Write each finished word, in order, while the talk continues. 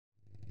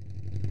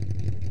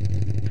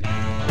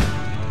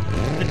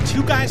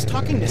Two Guys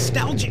Talking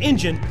Nostalgia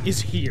Engine is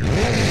here,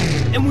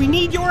 and we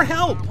need your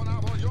help.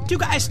 Two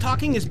Guys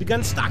Talking has begun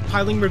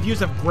stockpiling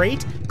reviews of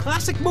great,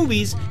 classic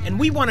movies, and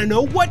we want to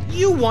know what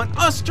you want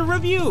us to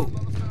review.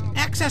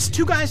 Access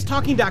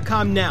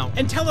twoguystalking.com now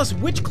and tell us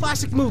which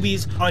classic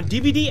movies on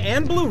DVD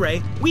and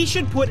Blu-ray we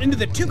should put into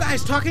the Two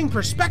Guys Talking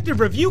Perspective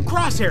Review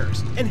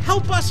crosshairs and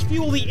help us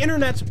fuel the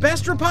internet's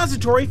best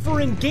repository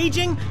for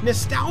engaging,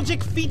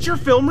 nostalgic feature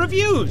film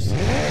reviews.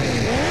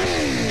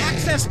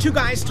 Access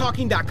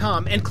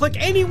twoguystalking.com and click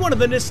any one of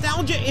the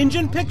Nostalgia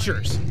Engine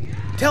pictures.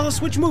 Tell us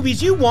which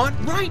movies you want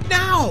right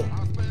now.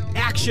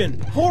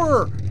 Action,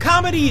 horror,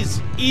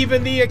 comedies,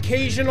 even the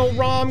occasional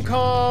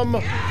rom-com.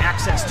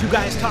 Access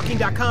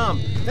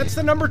twoguystalking.com. That's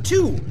the number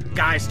 2,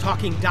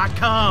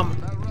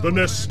 guystalking.com. The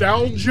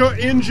Nostalgia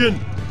Engine.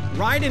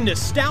 Ride in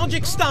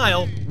nostalgic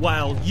style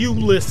while you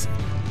listen.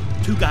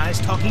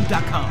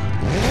 Twoguystalking.com.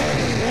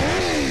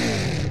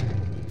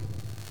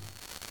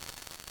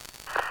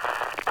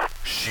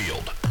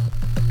 SHIELD.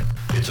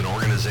 It's an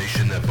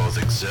organization that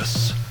both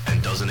exists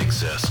and doesn't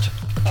exist,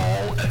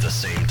 all at the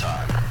same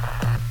time.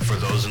 For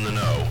those in the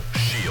know,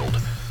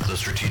 SHIELD, the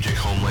Strategic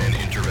Homeland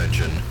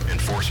Intervention,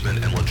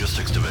 Enforcement and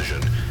Logistics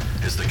Division,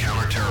 is the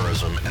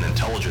counterterrorism and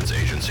intelligence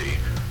agency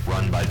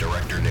run by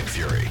Director Nick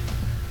Fury.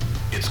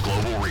 Its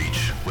global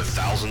reach, with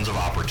thousands of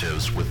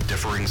operatives with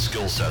differing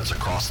skill sets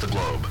across the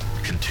globe,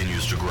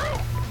 continues to grow.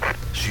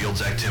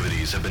 SHIELD's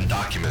activities have been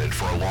documented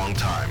for a long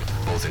time,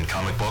 both in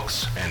comic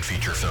books and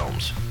feature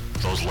films.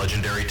 Those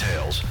legendary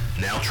tales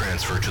now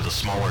transfer to the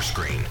smaller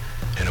screen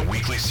in a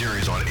weekly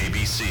series on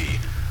ABC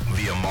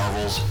via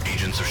Marvel's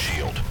Agents of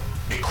S.H.I.E.L.D.,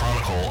 a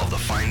chronicle of the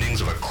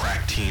findings of a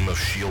crack team of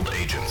S.H.I.E.L.D.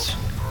 agents.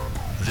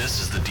 This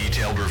is the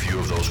detailed review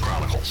of those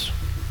chronicles.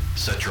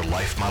 Set your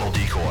life model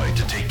decoy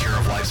to take care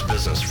of life's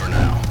business for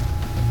now.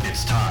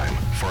 It's time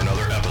for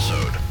another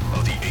episode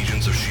of the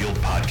Agents of S.H.I.E.L.D.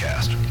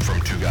 podcast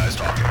from Two Guys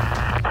Talking.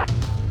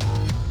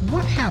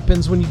 What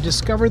happens when you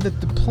discover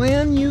that the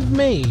plan you've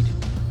made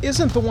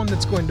isn't the one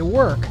that's going to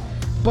work,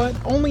 but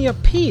only a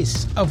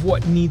piece of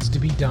what needs to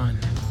be done?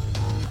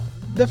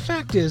 The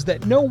fact is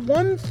that no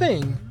one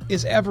thing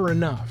is ever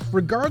enough,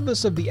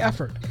 regardless of the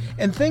effort,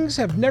 and things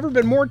have never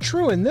been more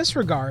true in this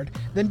regard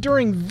than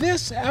during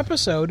this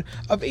episode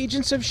of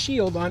Agents of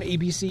S.H.I.E.L.D. on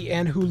ABC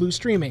and Hulu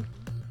streaming.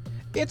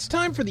 It's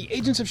time for the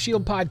Agents of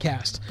S.H.I.E.L.D.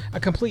 podcast, a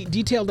complete,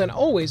 detailed, and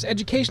always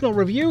educational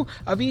review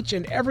of each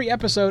and every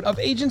episode of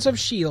Agents of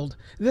S.H.I.E.L.D.,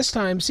 this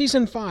time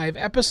Season 5,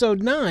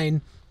 Episode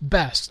 9,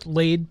 Best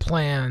Laid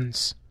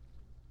Plans.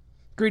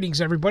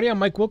 Greetings, everybody. I'm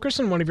Mike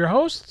Wilkerson, one of your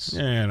hosts.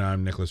 And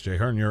I'm Nicholas J.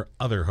 Hearn, your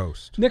other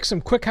host. Nick,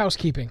 some quick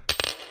housekeeping.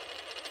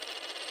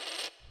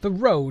 The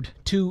Road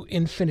to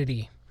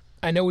Infinity.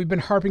 I know we've been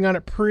harping on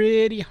it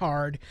pretty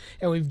hard,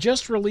 and we've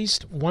just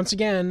released, once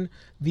again,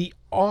 the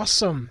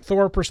awesome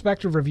Thor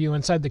Perspective review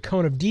inside the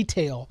Cone of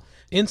Detail.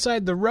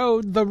 Inside the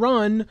Road, the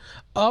run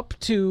up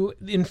to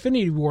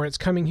Infinity War. It's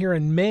coming here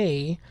in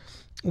May,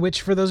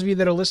 which for those of you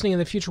that are listening in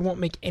the future won't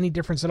make any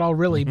difference at all,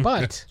 really.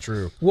 But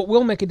True. What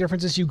will make a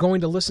difference is you going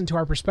to listen to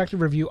our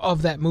perspective review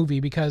of that movie,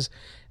 because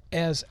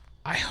as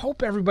I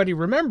hope everybody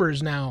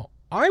remembers now,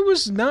 I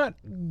was not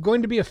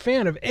going to be a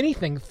fan of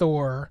anything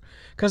Thor,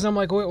 because I'm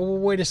like,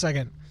 wait a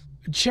second.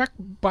 Check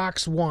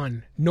box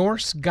 1,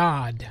 Norse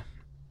god.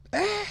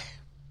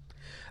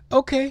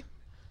 Okay.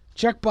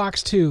 Check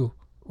box 2,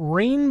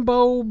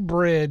 Rainbow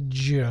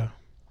Bridge.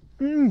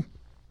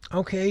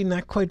 Okay,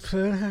 not quite.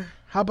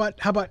 How about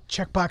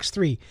checkbox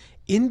 3,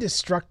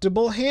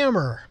 Indestructible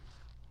Hammer?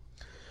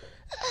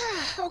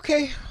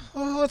 Okay,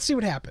 well, let's see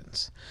what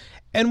happens.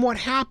 And what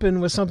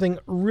happened was something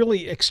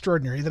really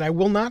extraordinary that I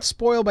will not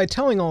spoil by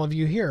telling all of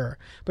you here,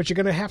 but you're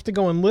going to have to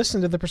go and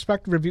listen to the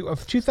perspective review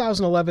of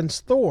 2011's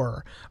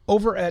Thor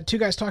over at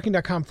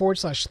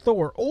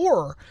twoguystalking.com/Thor,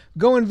 or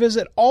go and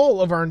visit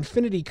all of our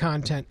Infinity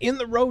content in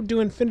the Road to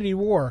Infinity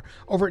War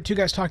over at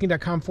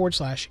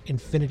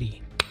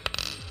twoguystalking.com/Infinity.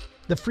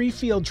 The Free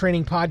Field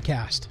Training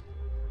Podcast.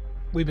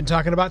 We've been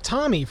talking about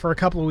Tommy for a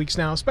couple of weeks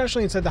now,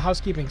 especially inside the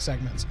housekeeping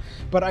segments.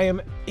 But I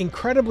am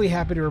incredibly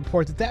happy to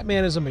report that that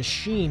man is a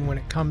machine when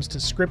it comes to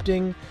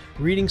scripting,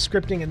 reading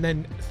scripting, and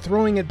then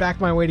throwing it back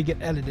my way to get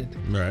edited.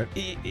 Right.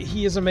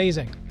 He is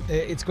amazing.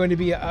 It's going to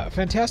be a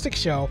fantastic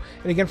show.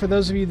 And again, for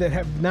those of you that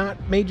have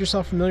not made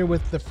yourself familiar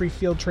with the Free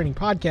Field Training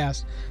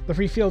Podcast, the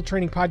Free Field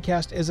Training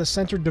Podcast is a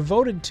center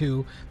devoted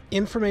to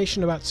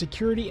information about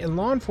security and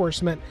law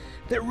enforcement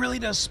that really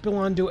does spill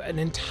onto an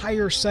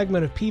entire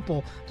segment of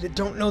people that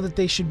don't know that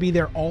they should be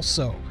there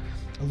also.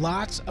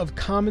 Lots of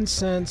common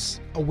sense,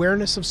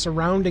 awareness of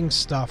surrounding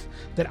stuff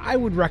that I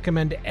would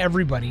recommend to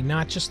everybody,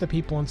 not just the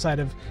people inside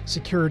of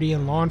security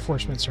and law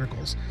enforcement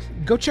circles.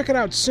 Go check it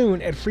out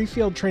soon at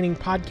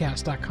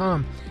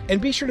freefieldtrainingpodcast.com,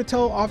 and be sure to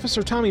tell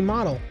Officer Tommy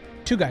Model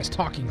Two Guys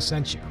Talking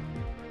sent you.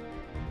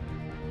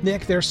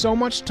 Nick, there's so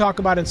much to talk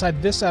about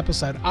inside this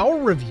episode, our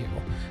review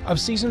of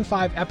Season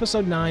 5,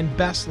 Episode 9,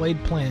 Best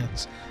Laid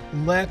Plans.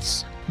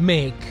 Let's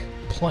make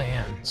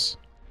plans.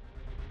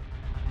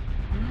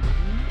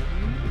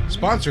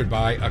 Sponsored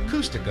by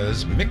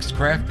Acoustica's Mixed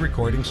Craft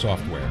Recording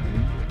Software,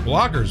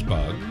 Blogger's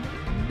Bug,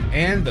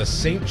 and the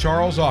St.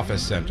 Charles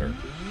Office Center.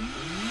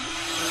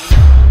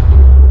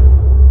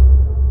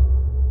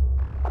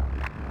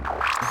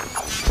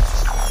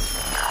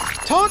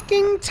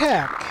 Talking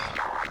tech.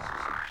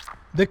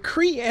 The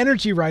Kree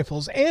energy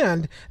rifles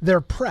and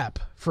their prep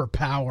for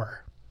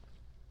power.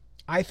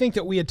 I think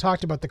that we had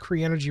talked about the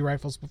Kree energy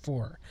rifles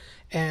before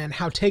and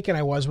how taken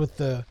I was with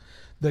the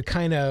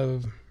kind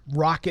of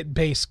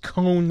rocket-based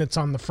cone that's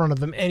on the front of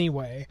them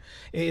anyway.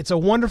 It's a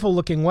wonderful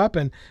looking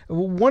weapon.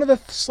 One of the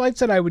slights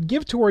that I would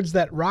give towards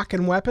that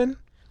rockin' weapon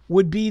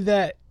would be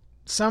that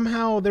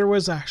somehow there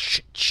was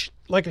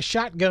like a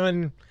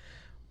shotgun,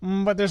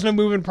 but there's no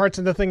moving parts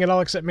in the thing at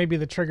all except maybe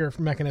the trigger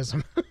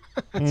mechanism.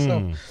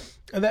 So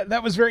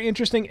that was very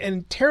interesting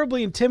and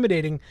terribly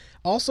intimidating,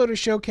 also to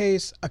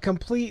showcase a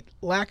complete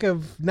lack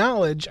of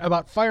knowledge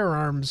about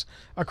firearms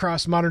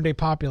across modern day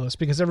populace,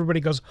 because everybody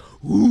goes,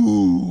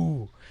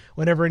 ooh,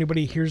 whenever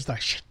anybody hears the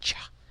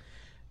sh-cha,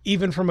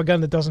 even from a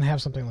gun that doesn't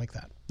have something like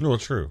that. Well,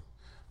 true.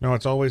 No,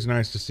 it's always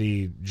nice to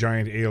see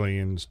giant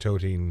aliens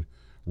toting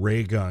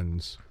ray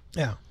guns.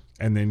 Yeah.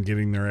 And then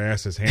getting their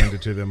asses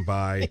handed to them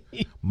by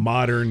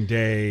modern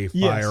day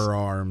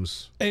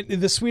firearms. And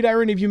the sweet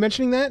irony of you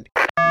mentioning that.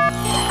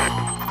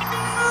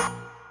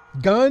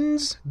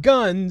 Guns,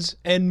 guns,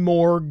 and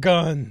more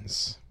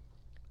guns.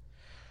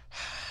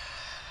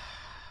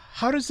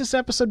 How does this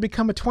episode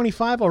become a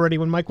 25 already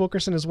when Mike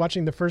Wilkerson is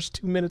watching the first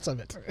 2 minutes of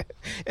it?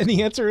 And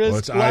the answer is... Well,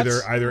 it's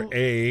either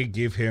A,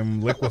 give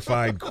him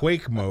liquefied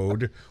quake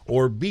mode,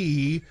 or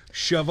B,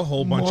 shove a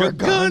whole bunch of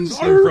guns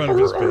in front of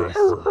his face.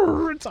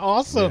 It's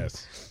awesome.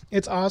 Yes.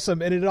 It's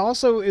awesome. And it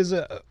also is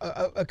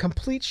a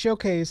complete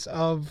showcase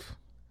of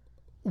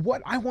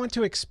what I want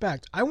to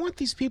expect. I want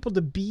these people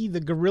to be the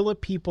guerrilla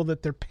people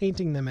that they're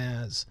painting them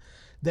as.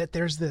 That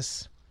there's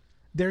this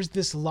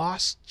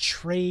lost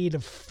trade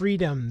of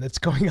freedom that's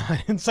going on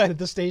inside of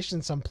the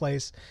station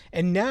someplace.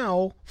 And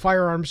now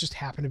firearms just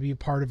happen to be a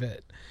part of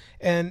it.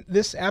 And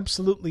this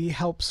absolutely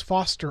helps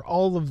foster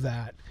all of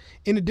that,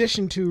 in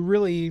addition to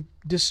really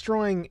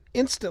destroying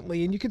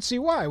instantly. And you can see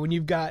why when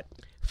you've got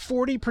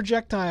 40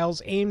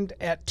 projectiles aimed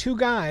at two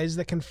guys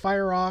that can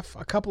fire off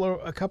a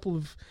couple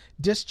of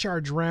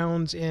discharge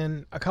rounds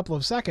in a couple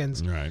of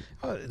seconds. Right.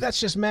 That's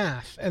just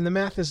math, and the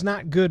math is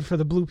not good for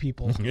the blue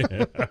people.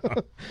 Yeah.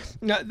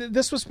 Now,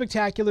 this was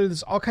spectacular.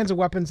 There's all kinds of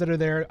weapons that are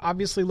there.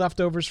 Obviously,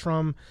 leftovers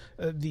from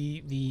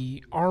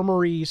the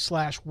armory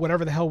 /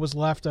 whatever the hell was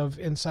left of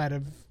inside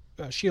of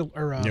Shield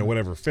or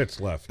whatever fits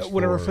left.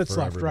 Whatever fits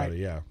left, right?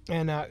 Yeah.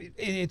 And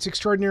it's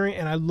extraordinary,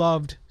 and I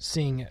loved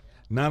seeing it.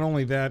 Not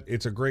only that,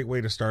 it's a great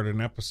way to start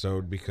an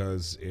episode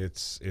because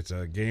it's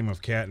a game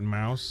of cat and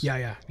mouse.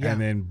 Yeah.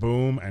 And then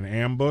boom, an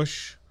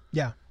ambush.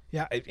 Yeah.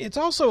 It's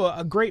also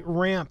a great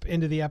ramp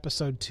into the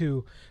episode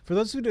too. For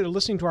those of you that are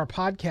listening to our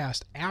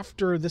podcast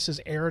after this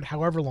is aired,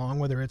 however long,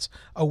 whether it's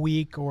a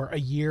week or a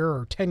year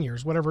or 10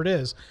 years, whatever it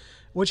is,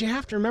 what you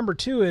have to remember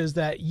too is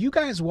that you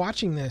guys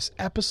watching this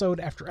episode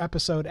after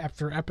episode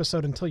after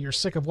episode until you're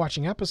sick of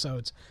watching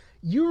episodes,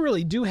 you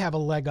really do have a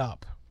leg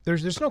up.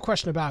 There's no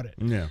question about it.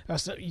 Yeah.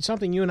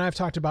 Something you and I have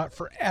talked about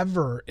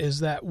forever is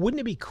that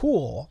wouldn't it be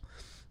cool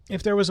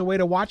if there was a way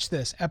to watch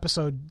this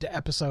episode to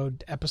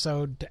episode to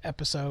episode to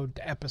episode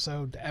to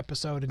episode to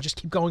episode and just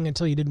keep going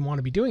until you didn't want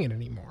to be doing it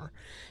anymore?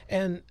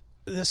 And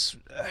this,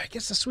 I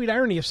guess the sweet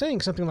irony of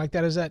saying something like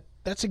that is that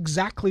that's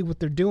exactly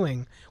what they're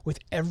doing with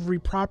every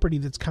property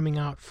that's coming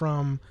out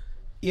from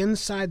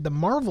inside the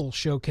Marvel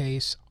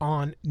showcase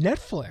on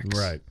Netflix.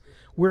 Right.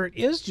 Where it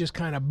is just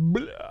kind of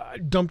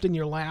dumped in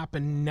your lap,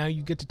 and now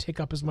you get to take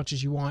up as much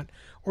as you want,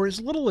 or as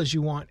little as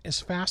you want,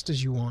 as fast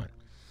as you want.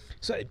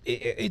 So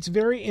it's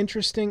very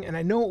interesting, and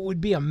I know it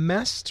would be a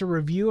mess to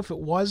review if it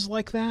was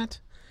like that,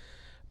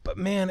 but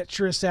man, it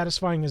sure is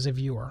satisfying as a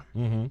viewer.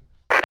 Mm-hmm.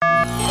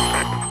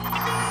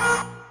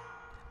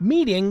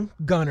 Meeting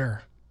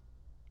Gunner.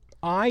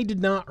 I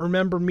did not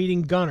remember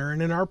meeting Gunner,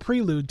 and in our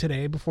prelude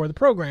today before the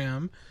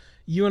program,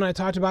 you and I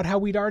talked about how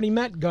we'd already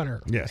met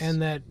Gunner. Yes.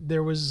 And that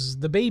there was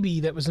the baby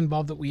that was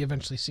involved that we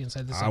eventually see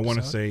inside this episode. I want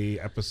to say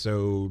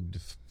episode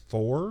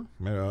 4,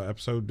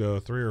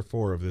 episode 3 or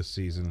 4 of this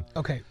season.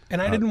 Okay.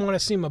 And I didn't want to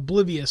seem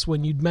oblivious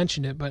when you'd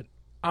mentioned it, but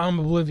I'm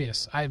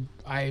oblivious. I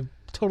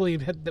totally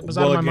that was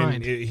out of my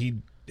mind. He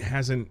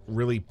hasn't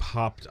really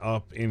popped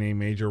up in a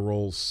major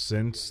role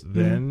since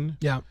then.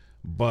 Yeah.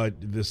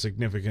 But the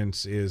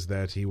significance is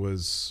that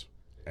he's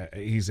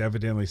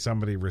evidently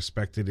somebody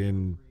respected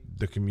in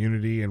the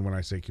community, and when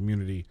I say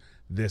community,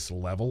 this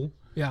level.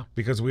 Yeah.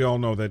 Because we all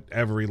know that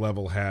every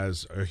level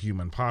has a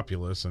human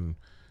populace, and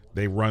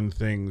they run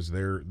things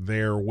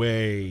their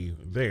way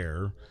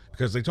there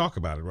because they talk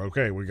about it.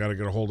 Okay, we got to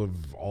get a hold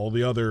of all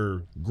the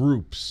other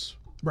groups,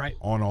 right,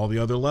 on all the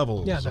other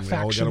levels. Yeah, the and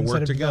factions we all got to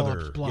work together.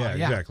 Developed, blah. Yeah,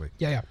 exactly.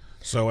 Yeah.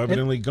 So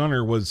evidently,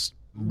 Gunner was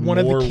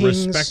one more of the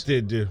kings,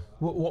 respected.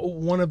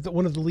 One of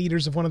the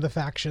leaders of one of the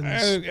factions.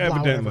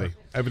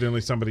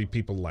 Evidently, somebody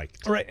people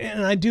liked. Right,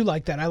 and I do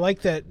like that. I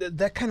like that.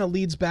 That kind of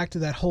leads back to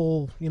that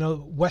whole,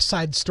 West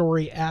Side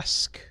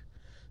Story-esque.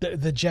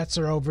 The Jets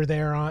are over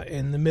there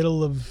in the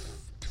middle of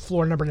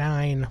floor number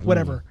 9,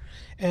 whatever.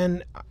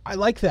 And I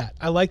like that.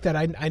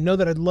 I know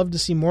that I'd love to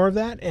see more of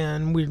that,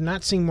 and we're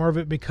not seeing more of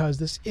it because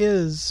this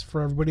is,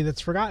 for everybody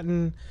that's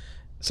forgotten,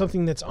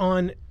 something that's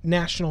on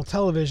national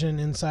television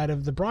inside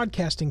of the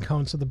broadcasting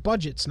cone, so the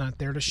budget's not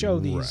there to show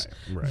these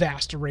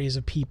vast arrays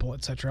of people,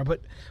 etc.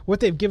 But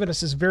what they've given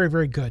us is very,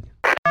 very good.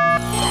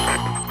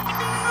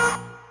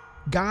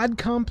 God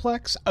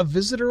complex, a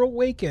visitor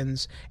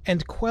awakens,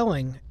 and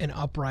quelling an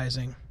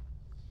uprising.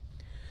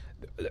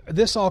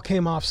 This all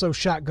came off so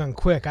shotgun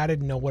quick, I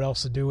didn't know what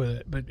else to do with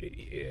it. But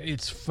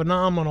it's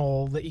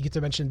phenomenal that you get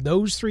to mention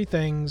those 3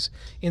 things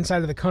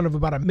inside of the cone of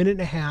about a minute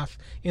and a half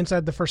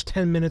inside the first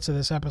 10 minutes of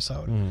this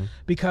episode.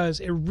 Because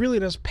it really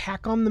does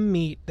pack on the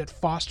meat that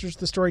fosters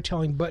the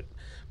storytelling, but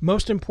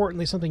most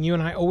importantly, something you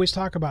and I always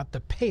talk about,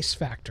 the pace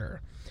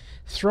factor.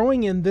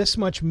 Throwing in this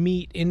much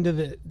meat into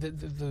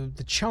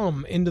the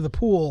chum, into the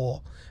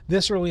pool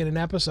this early in an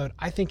episode,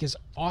 I think is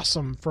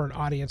awesome for an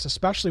audience,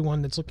 especially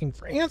one that's looking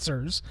for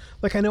answers.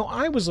 Like I know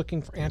I was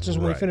looking for answers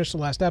when we finished the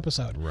last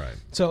episode. Right.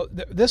 So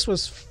this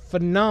was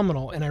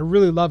phenomenal, and I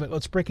really love it.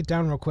 Let's break it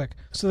down real quick.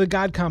 So the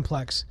God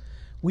complex.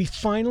 We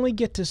finally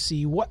get to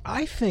see what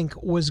I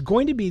think was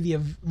going to be the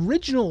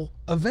original,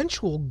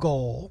 eventual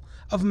goal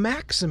of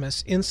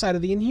Maximus inside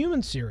of the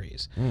Inhuman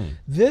series.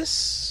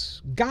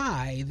 This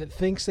guy that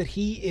thinks that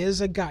he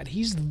is a god,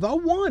 he's the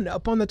one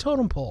up on the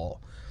totem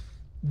pole.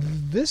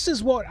 This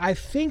is what I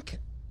think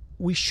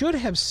we should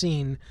have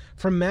seen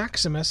from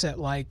Maximus at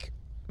like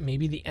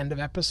maybe the end of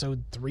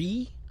episode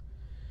 3.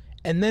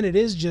 And then it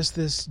is just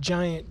this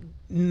giant,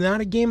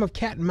 not a game of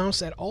cat and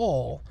mouse at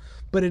all,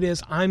 but it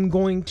is, I'm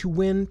going to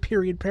win,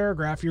 period,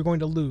 paragraph, you're going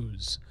to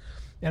lose.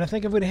 And I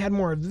think if we'd had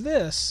more of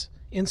this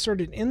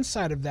inserted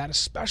inside of that,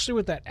 especially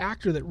with that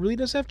actor that really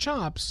does have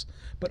chops,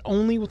 but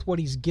only with what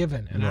he's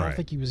given. And I don't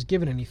think he was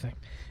given anything.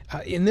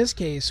 In this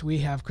case, we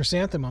have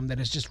Chrysanthemum that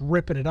is just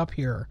ripping it up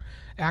here,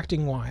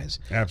 acting-wise.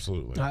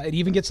 Absolutely. It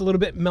even gets a little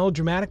bit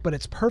melodramatic, but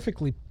it's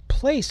perfectly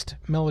placed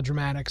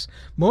melodramatics,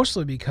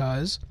 mostly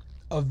because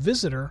a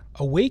visitor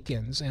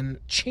awakens and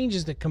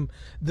changes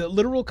the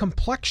literal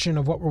complexion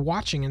of what we're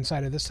watching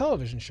inside of this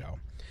television show.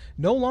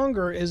 No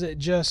longer is it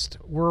just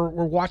we're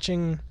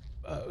watching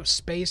a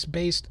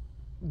space-based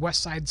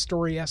West Side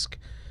Story-esque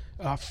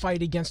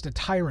fight against a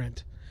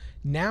tyrant.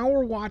 Now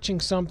we're watching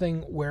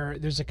something where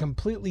there's a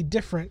completely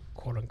different,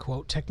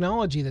 quote-unquote,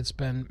 technology that's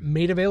been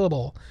made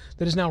available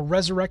that is now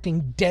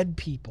resurrecting dead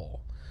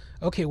people.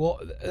 Okay, well,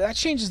 that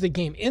changes the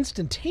game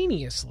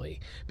instantaneously,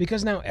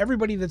 because now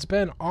everybody that's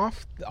been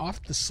off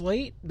the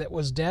slate that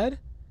was dead,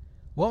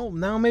 well,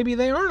 now maybe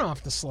they aren't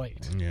off the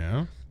slate.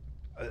 Yeah.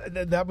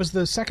 That was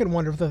the second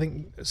wonderful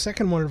thing.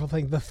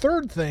 The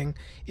third thing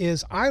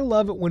is I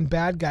love it when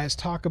bad guys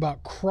talk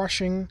about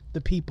crushing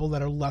the people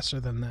that are lesser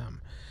than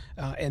them.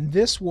 And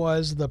this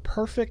was the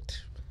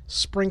perfect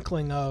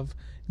sprinkling of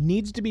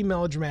needs to be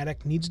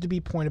melodramatic, needs to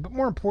be pointed, but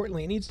more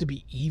importantly, it needs to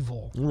be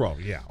evil. Well,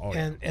 yeah.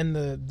 And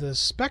the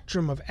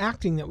spectrum of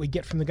acting that we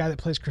get from the guy that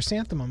plays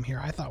Chrysanthemum here,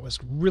 I thought was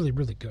really,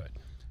 really good.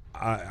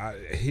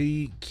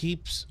 He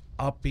keeps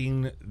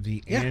upping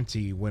the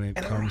ante when it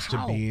comes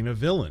to being a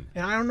villain.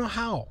 And I don't know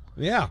how.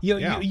 Yeah.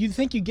 You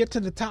think you get to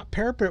the top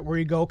parapet where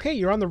you go, okay,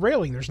 you're on the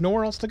railing, there's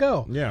nowhere else to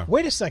go. Yeah.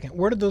 Wait a second,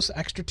 where did those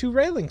extra 2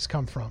 railings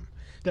come from?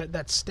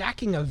 That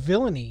stacking of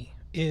villainy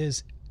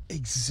is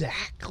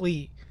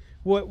exactly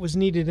what was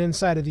needed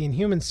inside of the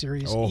Inhuman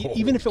series,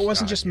 even if it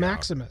wasn't just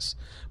Maximus,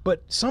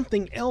 but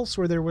something else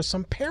where there was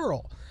some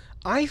peril.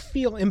 I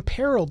feel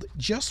imperiled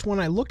just when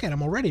I look at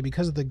him already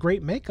because of the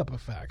great makeup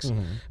effects.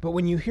 Mm-hmm. But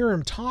when you hear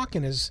him talk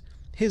and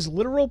his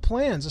literal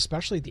plans,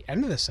 especially at the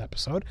end of this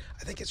episode,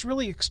 I think it's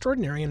really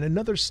extraordinary and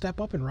another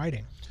step up in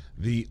writing.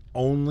 The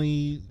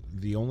only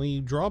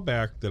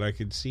drawback that I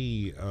could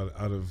see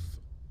out of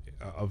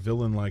a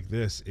villain like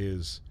this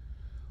is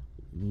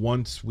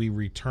once we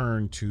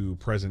return to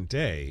present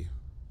day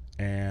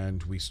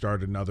and we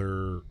start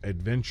another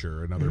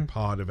adventure, another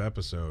pod of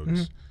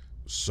episodes.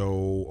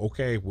 So,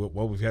 okay,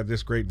 well, we've had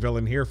this great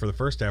villain here for the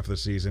first half of the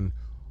season.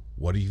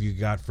 What have you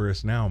got for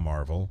us now,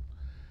 Marvel?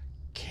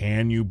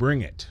 Can you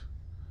bring it?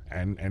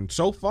 And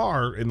so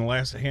far, in the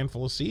last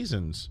handful of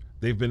seasons,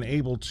 they've been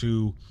able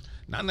to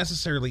not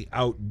necessarily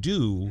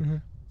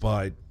outdo,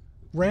 but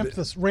ramp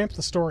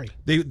the story.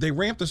 They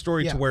ramp the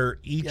story to where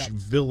each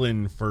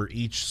villain for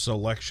each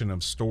selection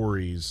of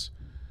stories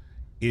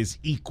is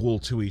equal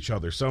to each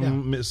other.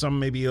 Some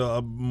maybe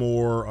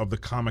more of the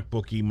comic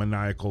booky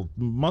maniacal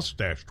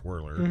mustache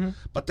twirler,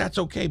 but that's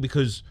okay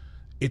because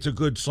it's a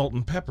good salt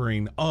and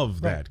peppering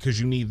of that, because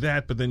you need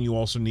that, but then you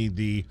also need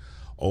the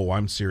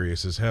I'm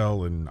serious as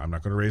hell and I'm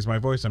not going to raise my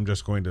voice, I'm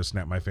just going to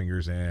snap my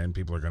fingers and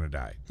people are going to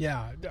die.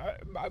 Yeah,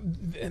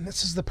 and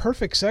this is the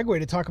perfect segue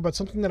to talk about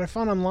something that I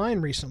found online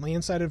recently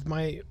inside of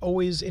my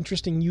always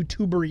interesting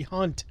YouTubery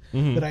hunt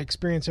that I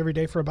experience every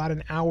day for about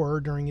an hour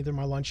during either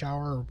my lunch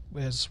hour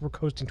or as we're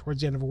coasting towards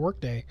the end of a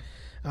workday.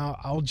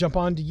 I'll jump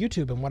onto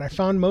YouTube, and what I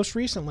found most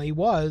recently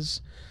was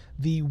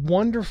the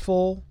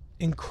wonderful,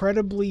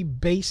 incredibly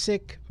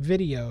basic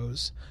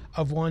videos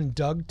of one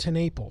Doug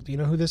TenNapel. Do you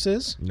know who this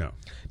is? No.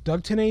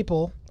 Doug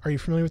TenNapel Are you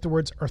familiar with the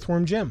words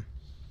Earthworm Jim?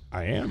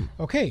 I am.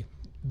 Okay.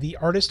 The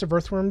artist of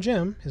Earthworm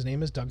Jim, his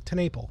name is Doug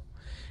TenNapel.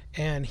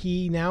 And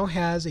he now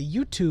has a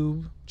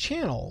YouTube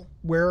channel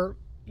where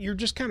you're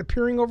just kind of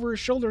peering over his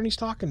shoulder and he's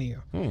talking to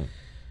you.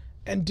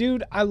 And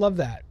dude, I love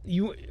that.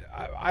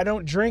 I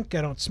don't drink,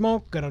 I don't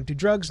smoke, I don't do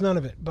drugs, none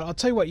of it. But I'll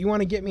tell you what, you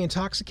want to get me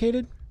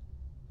intoxicated?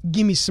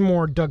 Give me some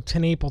more Doug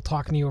TenNapel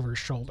talking to you over his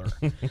shoulder.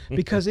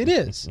 Because it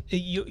is.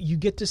 You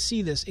get to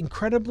see this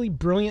incredibly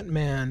brilliant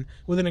man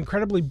with an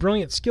incredibly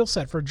brilliant skill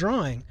set for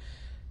drawing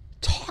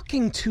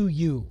talking to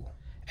you.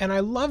 And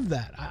I love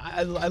that.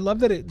 I love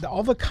that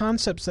all the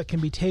concepts that can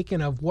be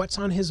taken of what's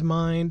on his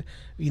mind,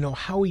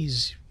 how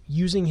he's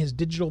using his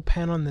digital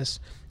pen on this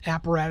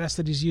apparatus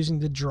that he's using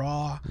to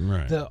draw,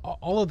 right.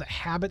 all of the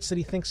habits that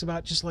he thinks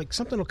about, just like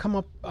something will come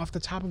up off the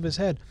top of his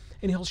head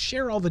and he'll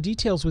share all the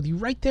details with you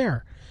right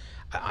there.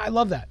 I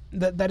love that.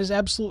 That is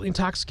absolutely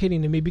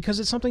intoxicating to me because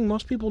it's something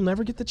most people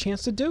never get the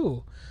chance to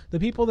do. The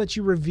people that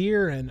you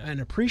revere and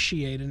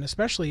appreciate, and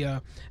especially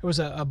it was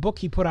a book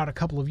he put out a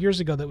couple of years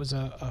ago that was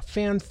a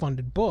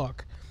fan-funded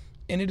book,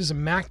 and it is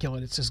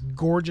immaculate. It's this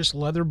gorgeous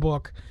leather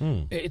book.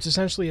 It's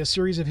essentially a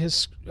series of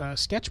his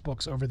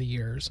sketchbooks over the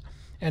years,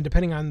 and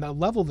depending on the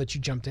level that you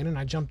jumped in, and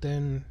I jumped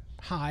in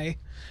high,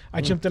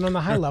 I jumped in on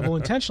the high level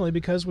intentionally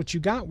because what you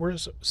got were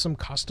some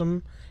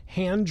custom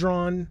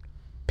hand-drawn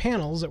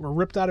panels that were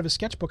ripped out of his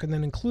sketchbook and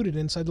then included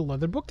inside the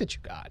leather book that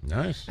you got.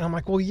 Nice. And I'm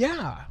like, well,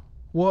 yeah.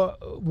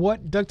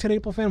 What Doug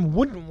TenNapel fan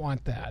wouldn't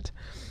want that?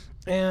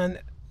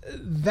 And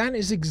that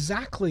is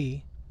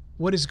exactly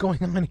what is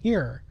going on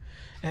here.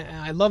 And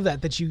I love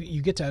that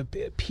you get to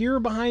peer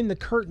behind the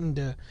curtain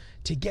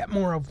to get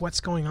more of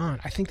what's going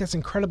on. I think that's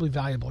incredibly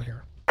valuable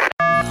here.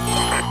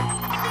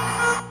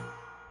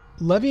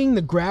 Levying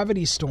the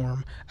gravity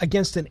storm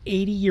against an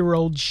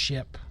 80-year-old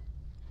ship.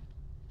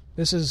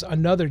 This is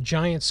another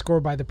giant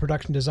score by the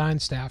production design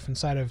staff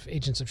inside of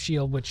Agents of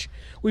S.H.I.E.L.D., which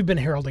we've been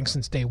heralding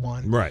since day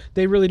one. Right.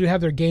 They really do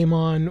have their game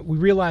on. We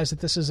realize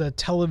that this is a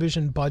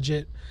television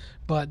budget,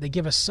 but they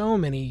give us so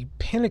many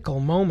pinnacle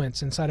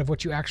moments inside of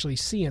what you actually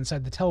see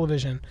inside the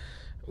television,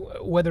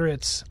 whether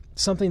it's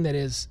something that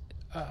is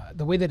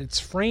the way that it's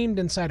framed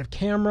inside of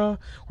camera,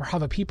 or how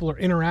the people are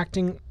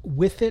interacting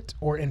with it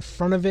or in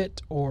front of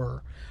it,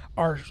 or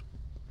are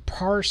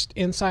parsed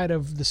inside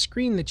of the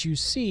screen that you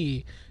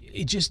see.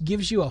 It just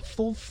gives you a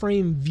full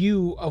frame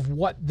view of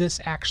what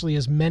this actually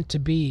is meant to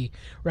be,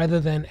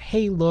 rather than,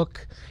 hey,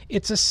 look,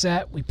 it's a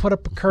set. We put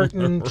up a curtain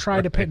and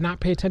try to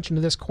not pay attention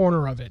to this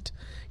corner of it.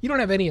 You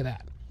don't have any of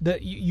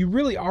that. You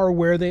really are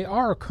where they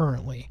are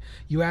currently.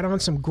 You add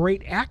on some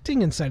great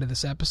acting inside of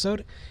this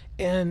episode,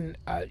 and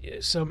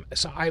some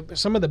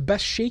of the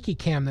best shaky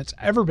cam that's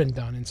ever been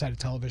done inside of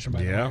television,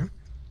 by the way.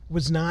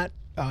 Was not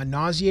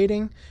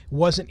nauseating. It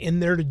wasn't in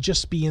there to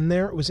just be in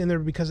there. It was in there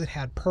because it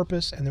had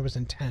purpose and there was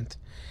intent.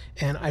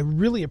 And I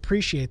really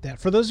appreciate that.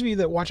 For those of you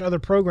that watch other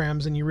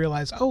programs and you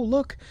realize, oh,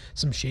 look,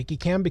 some shaky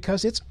cam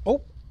because it's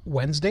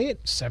Wednesday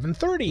at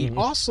 7:30.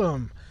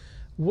 Awesome.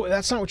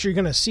 That's not what you're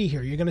going to see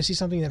here. You're going to see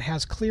something that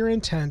has clear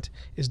intent,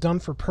 is done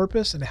for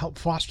purpose, and to help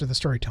foster the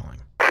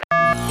storytelling.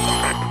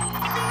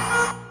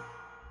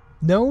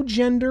 No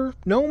gender,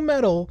 no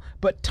metal,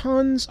 but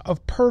tons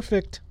of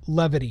perfect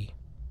levity.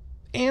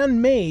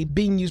 Ann May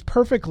being used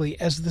perfectly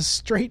as the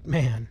straight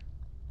man.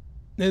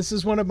 This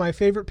is one of my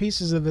favorite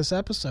pieces of this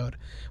episode.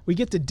 We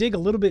get to dig a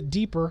little bit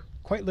deeper,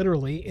 quite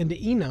literally, into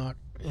Enoch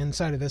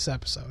inside of this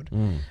episode.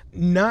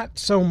 Not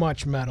so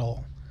much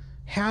metal,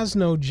 has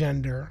no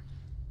gender,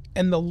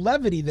 and the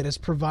levity that is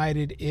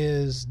provided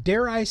is,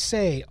 dare I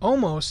say,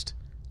 almost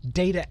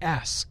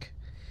Data-esque.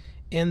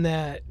 In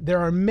that there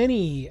are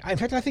many, in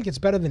fact, I think it's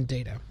better than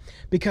Data,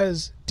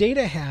 because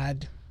Data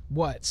had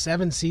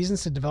 7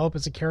 seasons to develop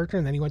as a character,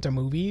 and then he went to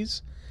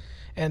movies.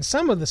 And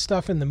some of the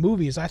stuff in the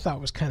movies I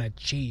thought was kind of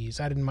cheese.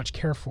 I didn't much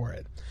care for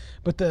it.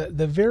 But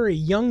the very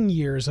young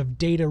years of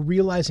Data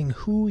realizing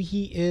who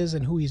he is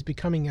and who he's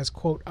becoming as,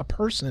 quote, a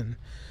person,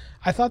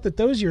 I thought that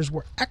those years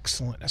were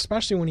excellent,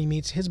 especially when he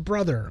meets his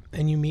brother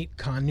and you meet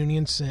Khan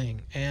Noonien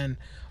Singh. And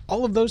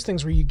all of those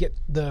things where you get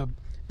the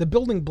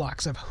building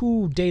blocks of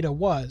who Data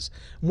was.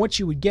 And what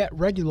you would get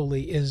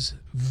regularly is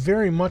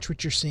very much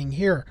what you're seeing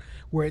here,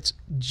 where it's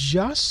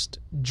just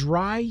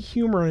dry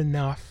humor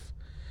enough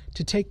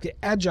to take the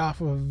edge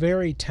off of a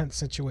very tense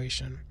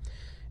situation.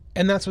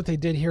 And that's what they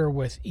did here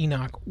with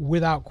Enoch,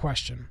 without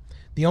question.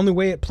 The only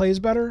way it plays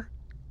better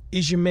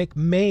is you make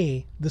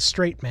May the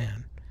straight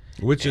man.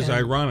 Which is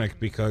ironic,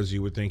 because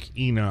you would think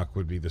Enoch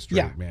would be the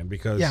straight man,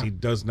 because he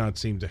does not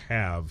seem to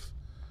have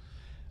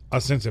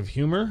a sense of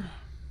humor,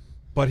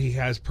 but he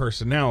has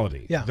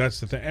personality. Yeah.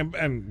 That's the thing.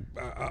 And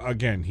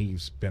again,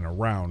 he's been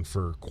around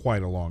for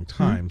quite a long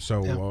time.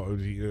 So,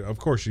 of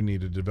course, you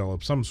need to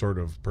develop some sort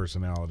of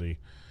personality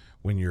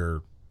when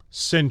you're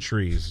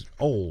centuries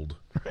old.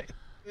 Right.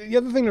 The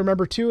other thing to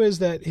remember, too, is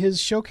that his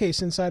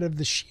showcase inside of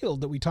the S.H.I.E.L.D.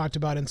 that we talked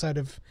about inside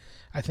of,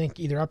 I think,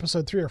 either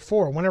episode 3 or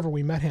 4, whenever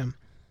we met him,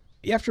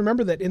 you have to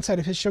remember that inside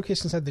of his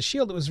showcase inside the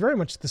S.H.I.E.L.D., it was very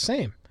much the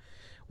same.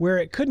 where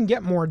it couldn't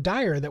get more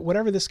dire that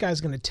whatever this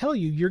guy's going to tell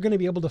you, you're going to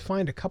be able to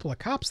find a couple of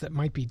cops that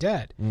might be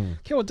dead.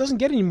 Okay, well, it doesn't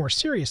get any more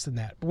serious than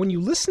that. But when you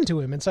listen to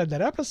him inside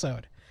that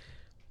episode,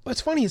 well, it's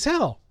funny as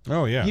hell.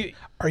 Oh, yeah.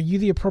 Are you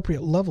the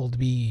appropriate level to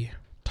be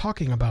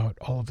talking about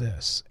all of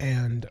this?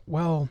 And,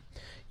 well,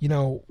 you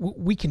know,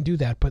 we can do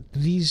that, but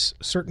these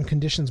certain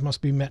conditions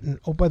must be met. And,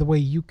 oh, by the way,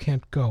 you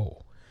can't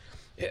go.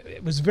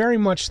 It was very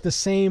much the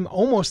same,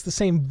 almost the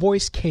same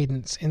voice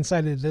cadence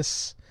inside of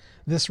this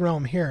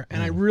realm here.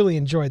 And I really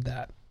enjoyed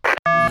that.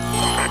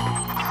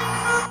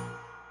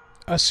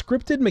 A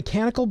scripted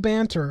mechanical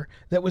banter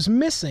that was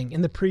missing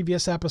in the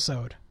previous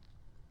episode.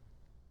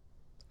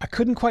 I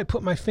couldn't quite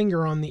put my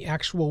finger on the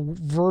actual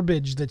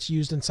verbiage that's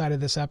used inside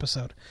of this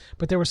episode,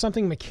 but there was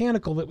something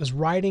mechanical that was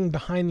riding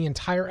behind the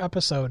entire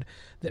episode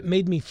that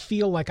made me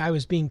feel like I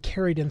was being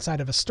carried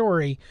inside of a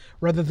story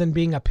rather than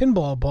being a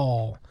pinball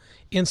ball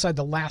inside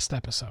the last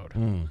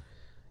episode.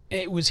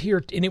 It was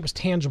here, and it was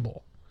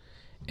tangible.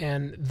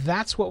 And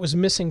that's what was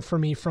missing for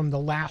me from the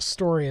last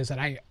story, is that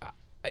I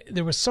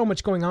there was so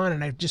much going on,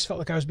 and I just felt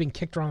like I was being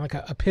kicked around like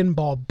a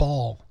pinball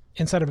ball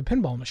inside of a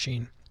pinball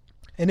machine.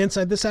 And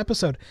inside this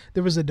episode,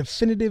 there was a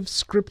definitive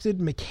scripted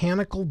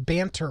mechanical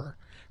banter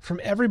from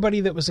everybody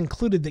that was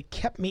included that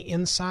kept me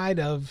inside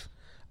of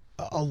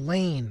a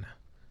lane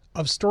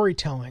of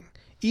storytelling.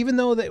 Even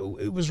though that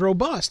it was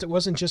robust, it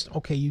wasn't just,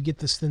 okay, you get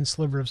this thin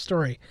sliver of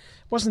story. It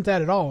wasn't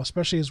that at all,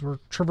 especially as we're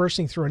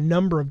traversing through a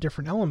number of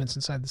different elements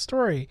inside the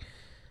story.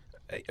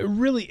 It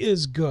really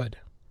is good.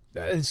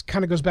 It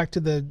kind of goes back to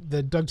the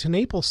Doug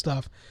TenNapel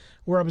stuff.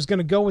 Where I was going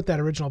to go with that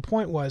original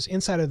point was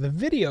inside of the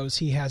videos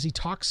he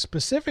talks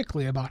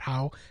specifically about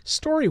how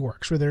story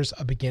works, where there's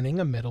a beginning,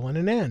 a middle, and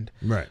an end.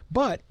 Right.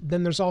 But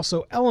then there's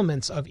also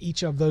elements of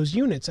each of those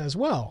units as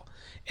well.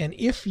 And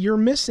if you're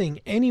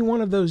missing any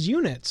one of those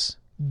units,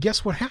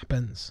 guess what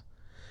happens?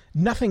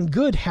 Nothing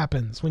good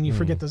happens when you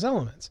forget those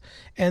elements.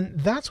 And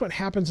that's what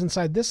happens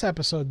inside this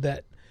episode,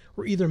 that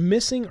we're either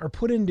missing or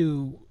put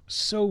into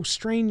so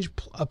strange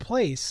a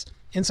place.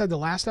 Inside the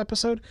last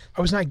episode,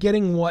 I was not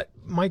getting what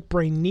Mike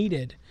Brain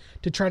needed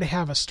to try to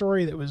have a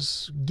story that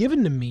was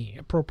given to me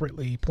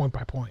appropriately, point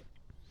by point.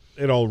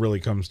 It all really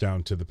comes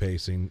down to the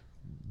pacing.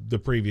 The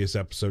previous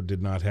episode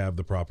did not have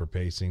the proper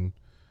pacing.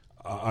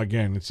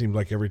 Again, it seemed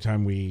like every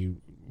time we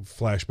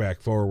flash back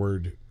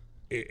forward,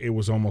 it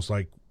was almost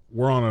like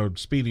we're on a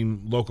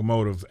speeding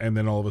locomotive, and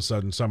then all of a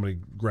sudden somebody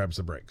grabs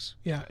the brakes.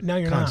 Yeah, now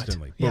you're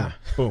constantly. not.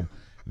 Boom, boom.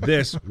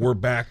 This, we're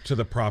back to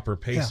the proper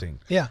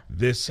pacing. Yeah.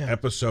 This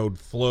episode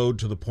flowed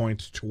to the point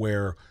to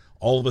where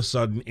all of a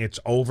sudden it's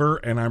over,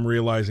 and I'm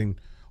realizing,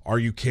 are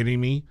you kidding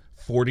me?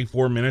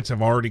 44 minutes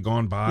have already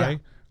gone by.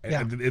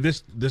 Yeah.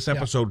 This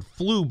episode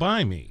flew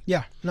by me.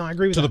 Yeah, no, I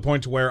agree with to that. the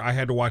point to where I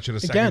had to watch it a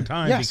second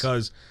time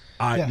because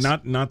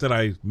not that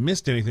I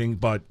missed anything,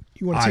 but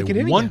you want to take it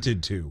in wanted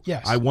again. to.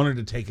 Yes. I wanted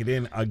to take it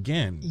in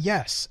again.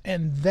 Yes,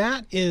 and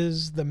that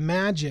is the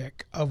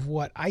magic of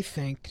what I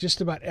think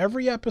just about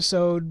every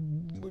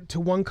episode, to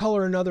one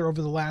color or another,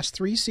 over the last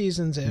 3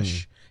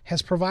 seasons-ish,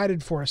 has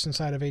provided for us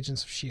inside of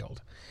Agents of S.H.I.E.L.D.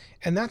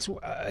 And that's,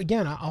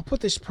 again, I'll put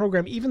this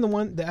program, even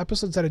the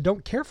episodes that I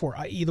don't care for,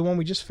 i.e. the one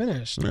we just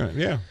finished. Right,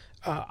 yeah.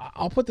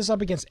 I'll put this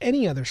up against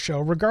any other show,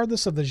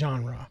 regardless of the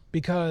genre,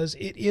 because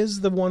it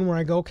is the one where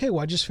I go, okay,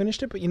 well, I just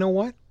finished it, but you know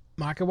what?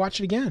 I could watch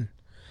it again.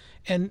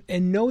 And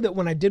know that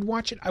when I did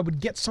watch it, I would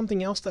get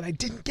something else that I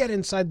didn't get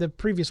inside the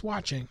previous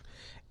watching.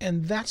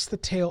 And that's the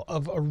tale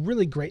of a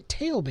really great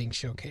tale being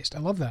showcased. I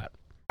love that.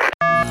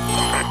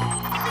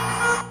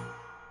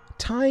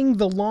 Tying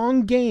the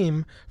long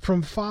game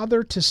from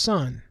father to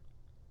son.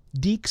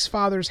 Deke's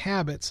father's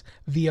habits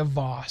via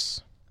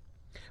Voss.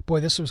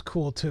 Boy, this was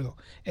cool too.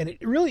 And it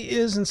really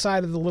is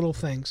inside of the little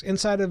things.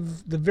 Inside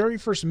of the very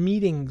first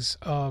meetings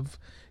of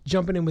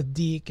jumping in with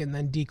Deke, and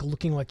then Deke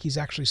looking like he's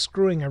actually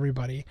screwing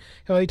everybody.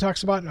 He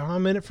talks about,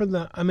 I'm in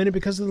it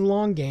because of the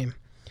long game.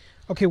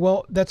 Okay,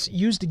 well, that's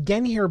used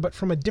again here, but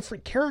from a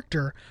different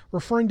character,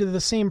 referring to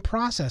the same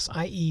process,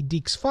 i.e.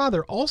 Deke's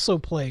father also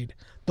played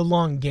the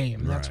long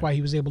game. That's why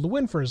he was able to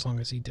win for as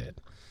long as he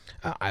did.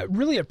 I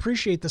really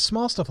appreciate the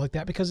small stuff like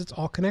that because it's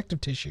all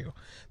connective tissue.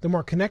 The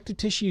more connective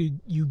tissue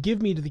you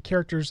give me to the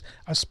characters,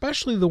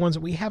 especially the ones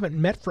that we haven't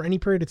met for any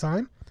period of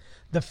time,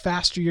 the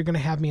faster you're going to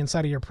have me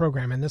inside of your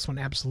program, and this one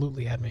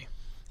absolutely had me.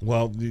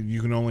 Well,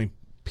 you can only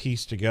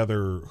piece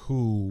together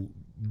who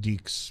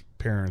Deke's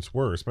parents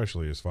were,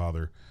 especially his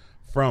father,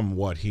 from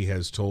what he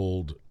has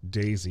told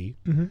Daisy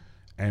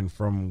and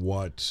from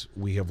what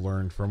we have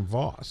learned from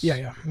Voss.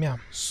 Yeah.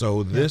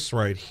 So this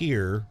right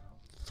here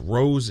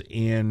throws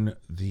in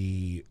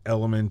the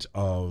element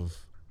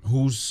of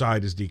whose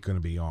side is Deke going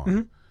to be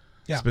on.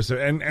 Yeah.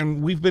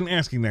 And we've been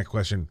asking that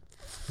question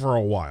for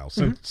a while,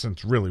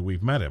 since really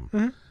we've met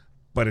him.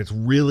 But it's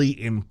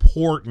really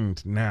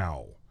important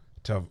now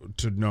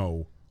to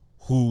know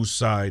whose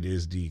side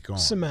is Deke on.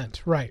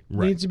 Cement, right.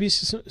 There needs to be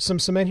some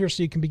cement here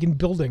so you can begin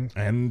building.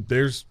 And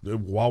there's,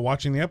 while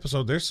watching the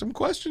episode, there's some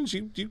questions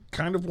you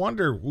kind of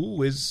wonder,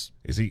 is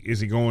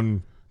he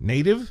going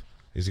native?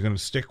 Is he going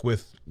to stick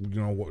with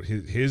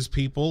his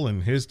people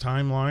and his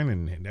timeline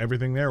and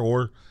everything there,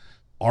 or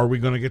Are we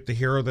going to get the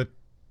hero that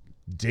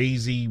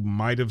Daisy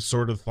might have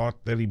sort of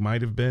thought that he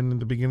might have been in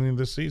the beginning of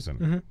this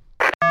season?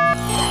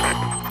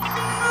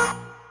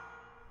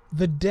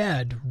 The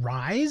dead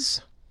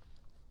rise?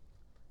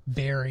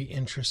 Very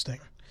interesting.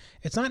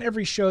 It's not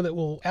every show that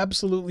will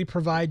absolutely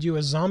provide you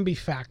a zombie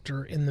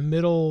factor in the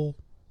middle.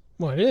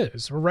 Well, it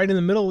is. We're right in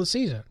the middle of the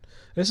season.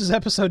 This is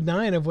episode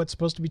 9 of what's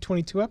supposed to be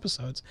 22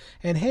 episodes.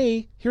 And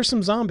hey, here's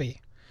some zombie.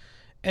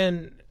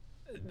 And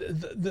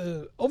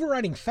the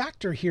overriding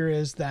factor here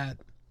is that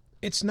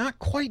it's not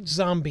quite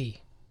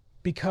zombie,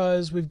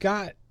 because we've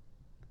got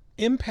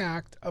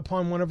impact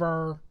upon one of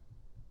our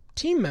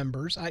team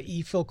members,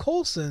 i.e. Phil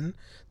Coulson,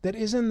 that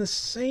is in the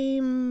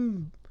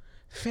same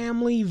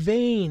family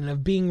vein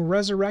of being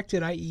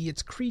resurrected, i.e.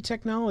 it's Kree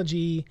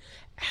technology,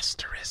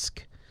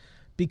 asterisk,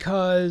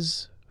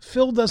 because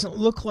Phil doesn't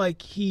look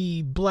like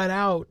he bled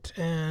out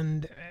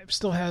and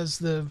still has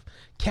the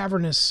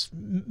cavernous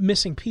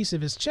missing piece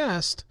of his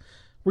chest,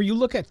 where you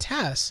look at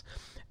Tess,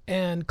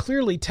 and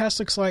clearly Tess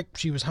looks like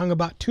she was hung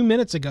about 2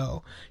 minutes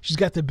ago. She's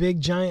got the big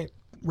giant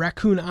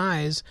raccoon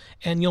eyes,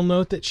 and you'll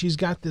note that she's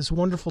got this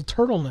wonderful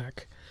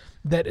turtleneck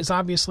that is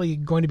obviously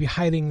going to be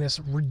hiding this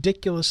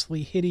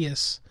ridiculously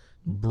hideous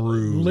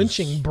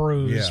lynching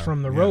bruise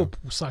from the rope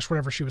 /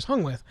 whatever she was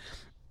hung with.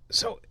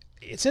 So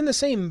it's in the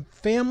same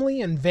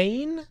family and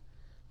vein,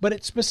 but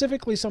it's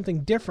specifically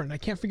something different. I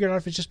can't figure out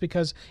if it's just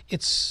because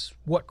it's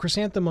what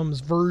Chrysanthemum's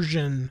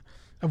version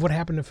of what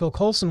happened to Phil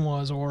Coulson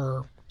was,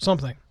 or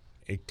something.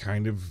 It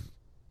kind of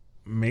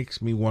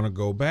makes me want to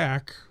go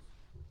back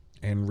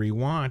and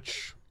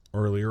rewatch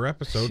earlier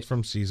episodes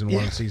from season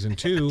 1 and season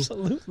 2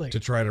 Absolutely. to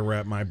try to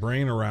wrap my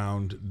brain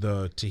around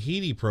the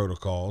Tahiti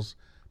protocols,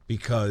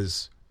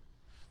 because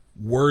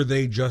were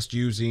they just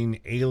using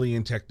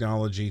alien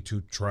technology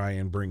to try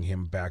and bring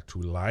him back to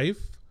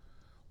life,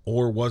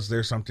 or was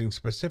there something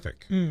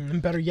specific?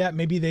 And better yet,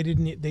 maybe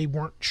they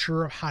weren't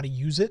sure of how to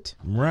use it.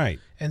 Right.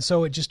 And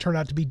so it just turned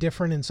out to be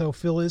different, and so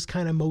Phil is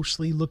kind of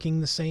mostly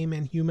looking the same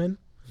and human.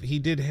 He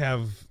did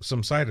have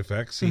some side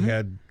effects. He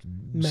had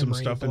some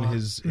Memory stuff in block.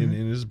 his in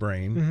his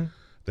brain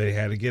that he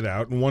had to get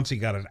out. And once he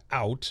got it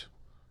out,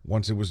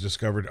 once it was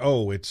discovered,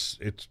 it's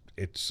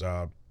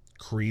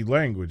Cree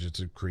language.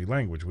 It's a Cree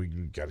language. We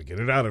got to get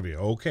it out of you.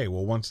 Okay.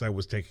 Well, once that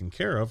was taken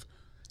care of,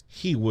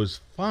 he was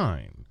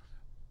fine.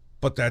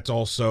 But that's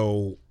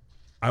also,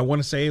 I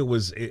want to say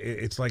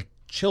it's like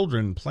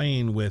children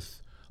playing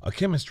with a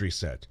chemistry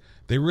set.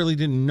 They really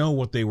didn't know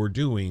what they were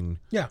doing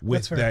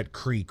with that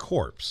Kree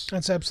corpse.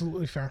 That's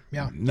absolutely fair.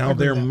 Yeah. Now,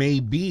 there may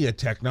be a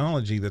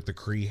technology that the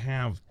Kree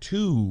have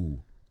to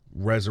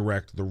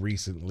resurrect the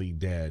recently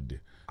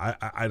dead.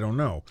 I don't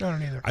know. I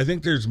don't either. I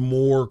think there's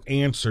more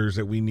answers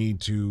that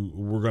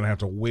we're going to have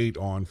to wait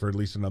on for at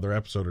least another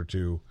episode or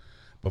two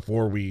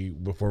before we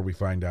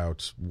find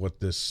out what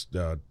this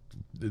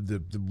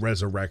the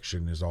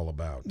resurrection is all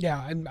about.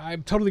 Yeah, I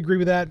totally agree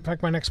with that. In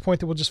fact, my next point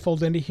that we'll just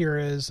fold into here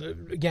is,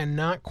 again,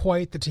 not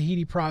quite the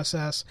Tahiti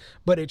process,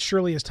 but it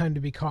surely is time to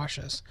be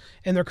cautious.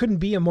 And there couldn't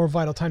be a more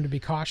vital time to be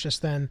cautious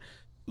than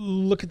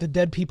look at the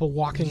dead people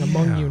walking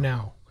among you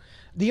now.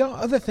 The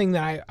other thing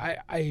that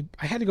I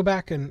had to go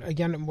back, and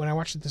again, when I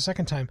watched it the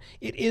second time,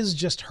 it is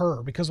just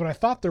her, because what I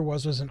thought there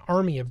was an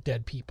army of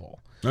dead people.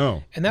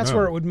 Oh, and that's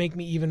where it would make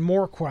me even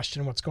more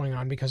question what's going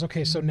on, because,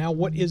 okay, so now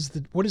what is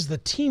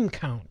the team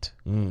count?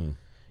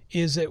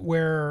 Is it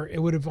where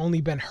it would have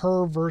only been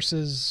her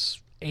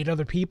versus 8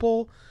 other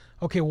people?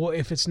 Okay, well,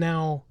 if it's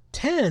now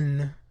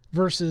 10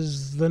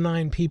 versus the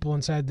 9 people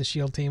inside the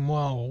SHIELD team,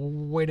 well,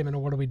 wait a minute,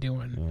 what are we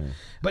doing?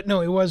 But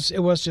no, it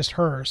was just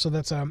her. So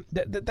that's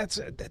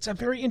a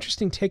very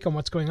interesting take on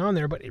what's going on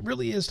there, but it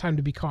really is time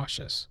to be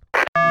cautious.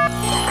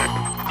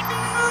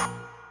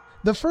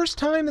 The first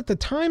time that the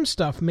time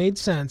stuff made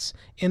sense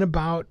in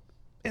about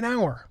an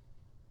hour.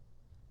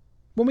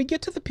 When we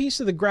get to the piece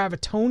of the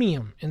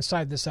gravitonium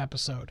inside this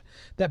episode,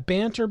 that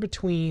banter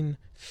between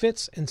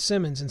Fitz and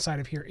Simmons inside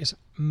of here is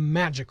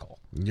magical.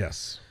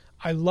 Yes.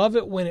 I love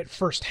it when it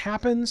first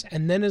happens,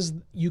 and then as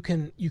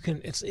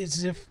it's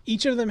as if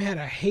each of them had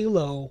a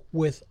halo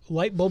with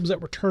light bulbs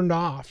that were turned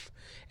off,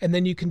 and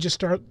then you can just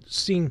start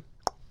seeing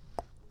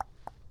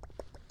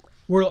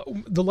where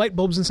the light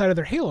bulbs inside of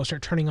their halo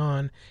start turning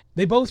on.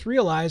 They both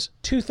realize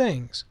 2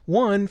 things.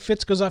 One,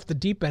 Fitz goes off the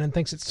deep end and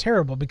thinks it's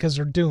terrible because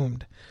they're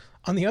doomed.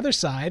 On the other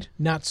side,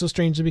 not so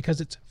strangely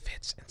because it's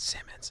Fitz and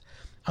Simmons,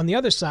 on the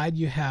other side,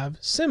 you have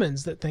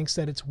Simmons that thinks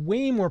that it's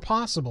way more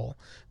possible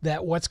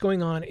that what's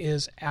going on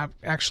is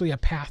actually a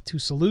path to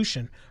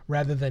solution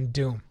rather than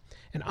doom.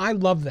 And I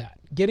love that.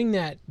 Getting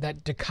that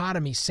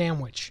dichotomy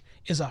sandwich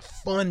is a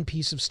fun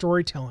piece of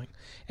storytelling.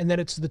 And that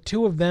it's the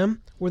 2 of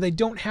them where they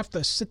don't have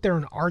to sit there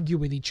and argue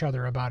with each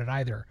other about it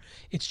either.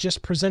 It's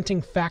just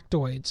presenting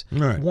factoids.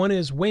 Right. One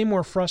is way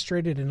more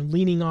frustrated and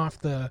leaning off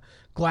the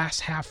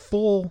glass half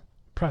full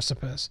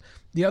precipice.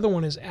 The other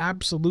one is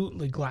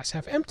absolutely glass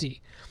half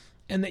empty.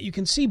 And that you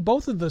can see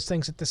both of those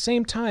things at the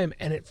same time,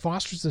 and it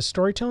fosters the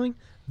storytelling,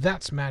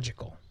 that's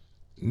magical.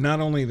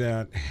 Not only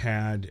that,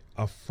 had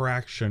a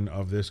fraction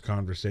of this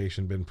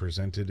conversation been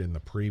presented in the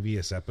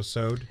previous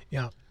episode,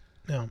 Yeah.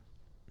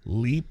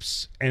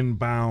 leaps and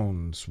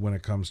bounds when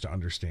it comes to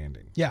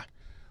understanding. Yeah.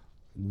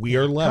 We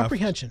are left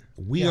Comprehension.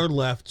 We Yeah. are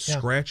left Yeah.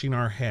 scratching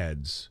our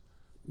heads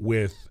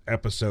with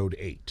episode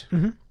 8.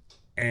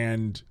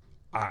 And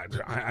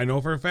I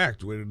know for a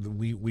fact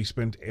we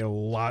spent a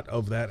lot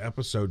of that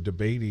episode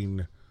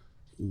debating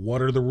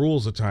what are the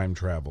rules of time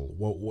travel.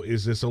 What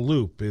is this a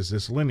loop? Is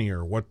this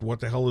linear? What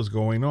the hell is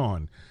going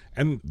on?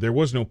 And there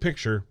was no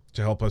picture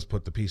to help us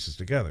put the pieces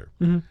together.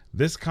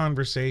 This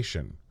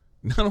conversation,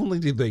 not only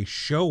did they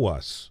show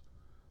us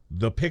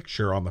the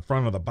picture on the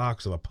front of the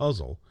box of the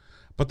puzzle,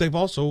 but they've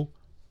also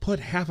put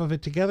half of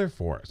it together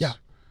for us. Yeah.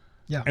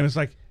 Yeah. And it's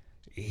like,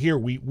 here,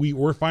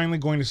 we're finally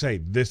going to say,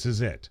 this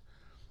is it.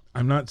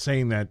 I'm not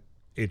saying that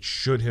it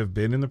should have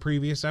been in the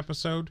previous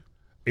episode.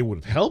 It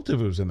would have helped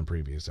if it was in the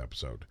previous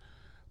episode.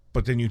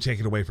 But then you take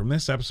it away from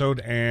this episode,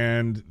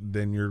 and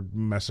then you're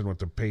messing with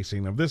the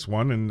pacing of this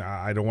one, and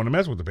I don't want to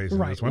mess with the pacing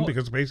of this one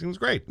because the pacing is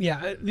great.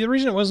 Yeah, the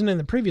reason it wasn't in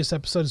the previous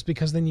episode is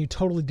because then you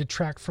totally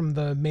detract from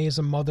the May as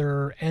a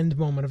Mother end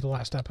moment of the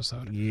last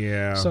episode.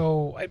 Yeah.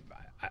 So,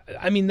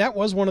 I mean, that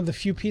was one of the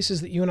few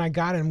pieces that you and I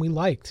got and we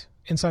liked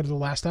inside of the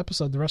last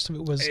episode. The rest of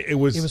it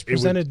was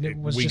presented. It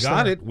was we just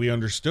got there. it. We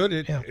understood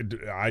it. Yeah.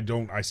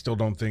 I still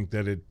don't think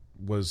that it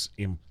was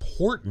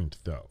important,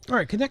 though. All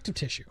right, connective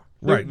tissue.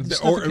 Right, There's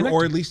stuff that or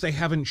connected. at least they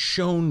haven't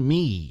shown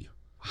me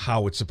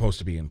how it's supposed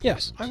to be important.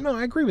 Yes,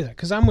 I agree with that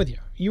because I'm with you.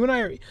 You and I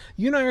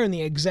are in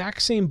the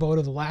exact same boat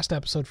of the last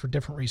episode for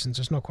different reasons.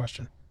 There's no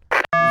question.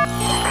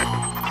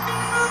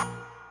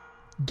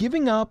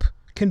 Giving up,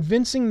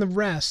 convincing the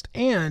rest,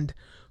 and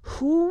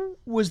who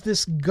was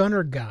this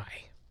Gunner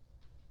guy?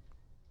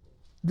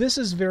 This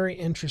is very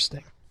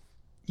interesting.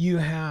 You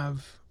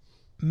have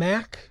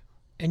Mac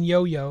and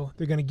Yo-Yo.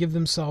 They're going to give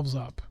themselves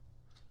up.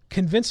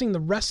 Convincing the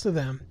rest of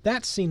them,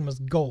 that scene was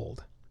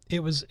gold.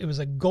 It was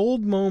a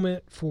gold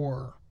moment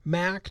for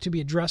Mac to be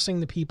addressing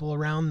the people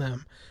around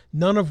them,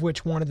 none of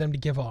which wanted them to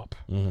give up.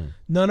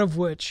 None of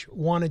which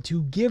wanted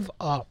to give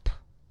up.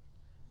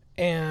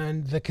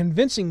 And the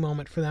convincing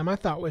moment for them, I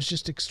thought, was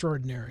just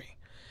extraordinary.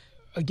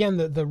 Again,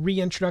 the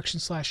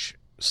reintroduction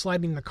 /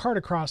 sliding the cart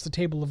across the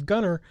table of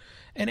Gunner,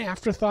 an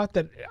afterthought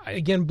that,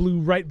 again, blew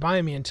right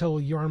by me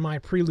until you're on my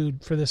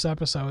prelude for this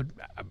episode.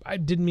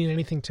 It didn't mean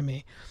anything to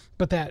me.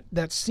 But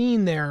that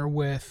scene there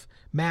with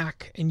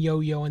Mac and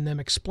Yo-Yo and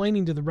them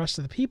explaining to the rest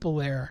of the people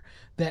there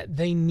that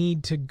they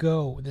need to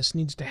go. This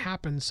needs to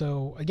happen.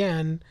 So,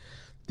 again,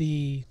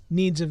 the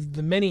needs of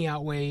the many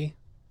outweigh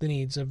the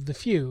needs of the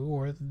few,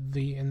 or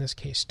in this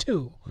case,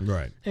 two.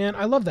 Right. And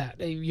I love that.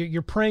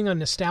 You're preying on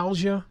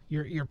nostalgia.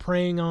 You're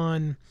preying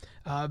on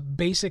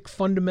basic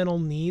fundamental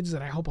needs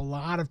that I hope a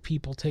lot of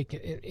people take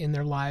in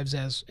their lives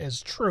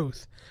as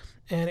truth.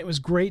 And it was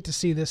great to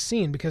see this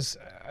scene because,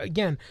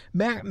 again,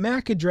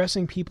 Mac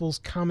addressing people's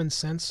common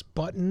sense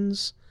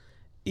buttons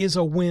is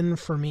a win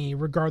for me,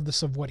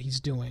 regardless of what he's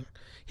doing.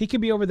 He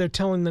could be over there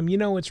telling them,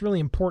 it's really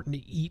important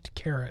to eat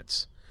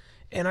carrots.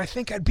 And I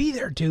think I'd be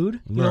there,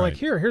 dude. You know, like,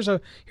 here's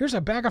a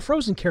bag of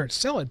frozen carrots.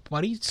 Sell it,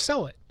 buddy.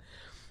 Sell it.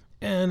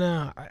 And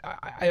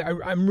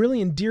I'm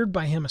really endeared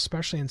by him,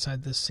 especially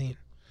inside this scene.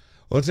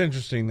 Well, it's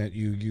interesting that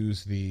you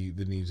use the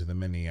needs of the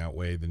many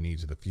outweigh the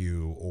needs of the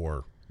few,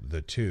 or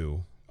the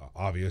two.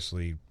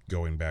 Obviously,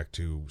 going back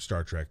to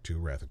Star Trek II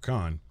Wrath of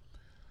Khan,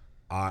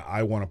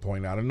 I want to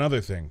point out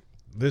another thing.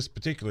 This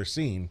particular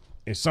scene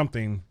is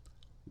something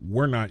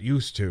we're not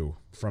used to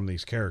from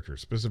these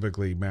characters,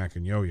 specifically Mac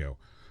and Yo-Yo.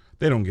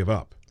 They don't give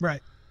up.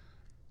 Right.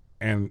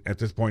 And at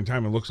this point in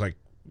time, it looks like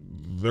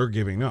they're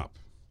giving up.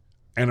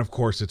 And, of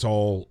course, it's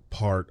all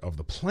part of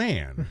the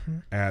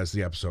plan as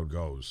the episode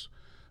goes.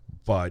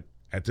 But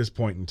at this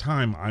point in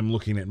time, I'm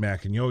looking at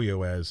Mac and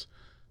Yo-Yo as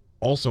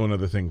also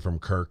another thing from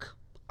Kirk.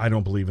 I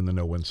don't believe in the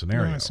no-win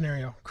scenario. No-win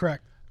scenario,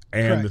 correct.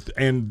 And correct.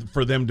 And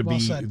for them to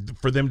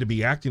Well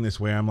be acting this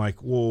way, I'm like,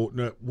 well,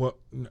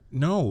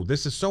 no,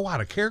 this is so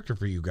out of character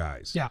for you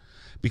guys. Yeah.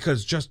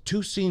 Because just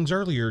 2 scenes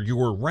earlier, you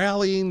were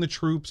rallying the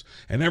troops,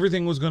 and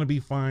everything was going to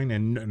be fine,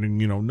 and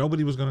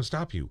nobody was going to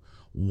stop you.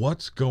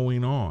 What's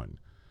going on?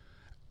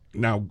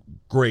 Now,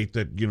 great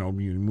that you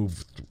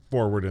move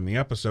forward in the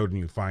episode and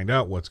you find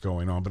out what's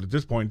going on, but at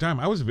this point in time,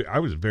 I was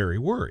very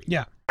worried.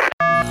 Yeah.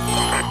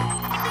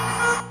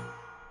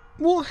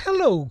 Well,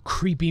 hello,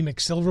 creepy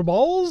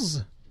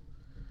McSilverballs.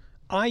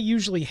 I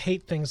usually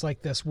hate things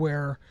like this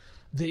where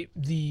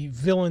the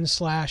villain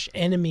 /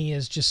 enemy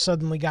has just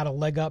suddenly got a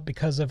leg up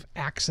because of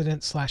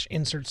accident /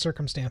 insert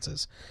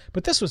circumstances.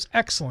 But this was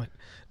excellent.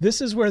 This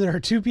is where there are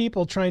 2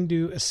 people trying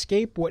to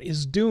escape what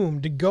is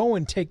doomed to go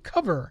and take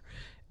cover,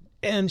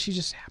 and she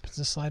just happens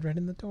to slide right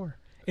in the door.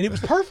 And it was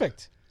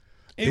perfect.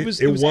 It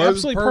was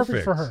absolutely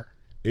perfect for her.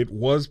 It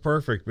was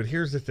perfect, but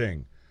here's the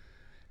thing.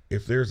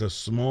 If there's a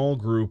small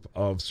group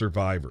of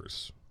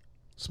survivors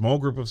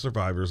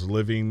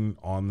living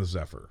on the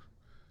Zephyr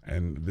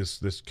and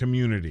this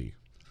community,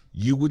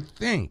 you would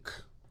think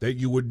that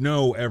you would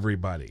know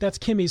everybody. That's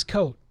Kimmy's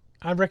coat.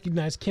 I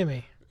recognize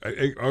Kimmy.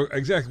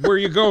 Exactly. Where are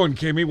you going,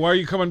 Kimmy? Why are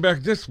you coming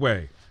back this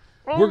way?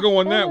 We're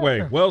going that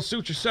way. Well,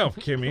 suit yourself,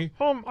 Kimmy.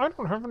 I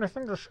don't have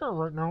anything to share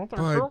right now. But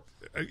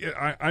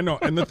I know.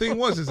 And the thing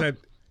is that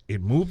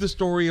it moved the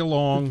story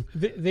along.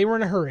 They were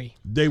in a hurry.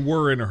 They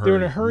were in a hurry. They were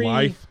in a hurry.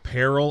 Life,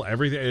 peril,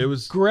 everything. It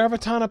was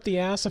graviton up the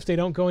ass if they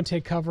don't go and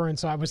take cover, and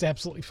so I was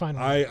absolutely fine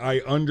with it. I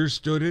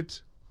understood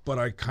it, but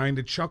I kind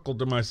of chuckled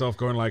to myself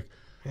going like,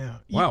 yeah.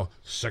 Wow,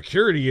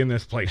 security in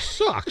this place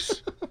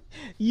sucks.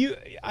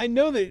 I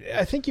know that.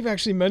 I think you've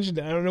actually mentioned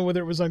it. I don't know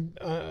whether it was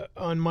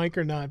on mic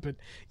or not, but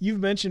you've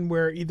mentioned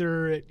where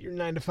either at your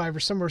 9 to 5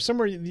 or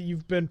somewhere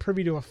you've been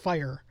privy to a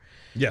fire.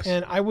 Yes.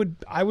 And I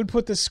would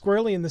put this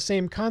squarely in the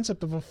same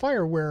concept of a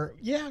fire where,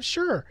 yeah,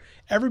 sure,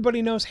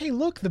 everybody knows, hey,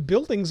 look, the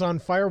building's on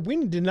fire. We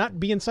need to not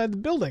be inside the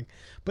building.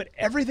 But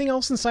everything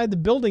else inside the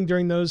building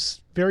during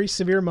those very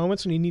severe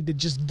moments when you need to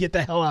just get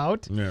the hell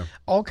out,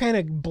 all kind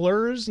of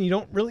blurs, and you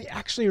don't really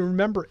actually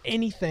remember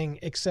anything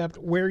except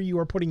where you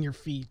are putting your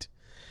feet.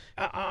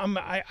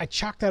 I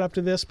chalked that up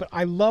to this, but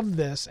I love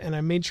this, and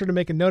I made sure to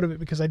make a note of it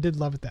because I did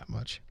love it that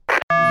much.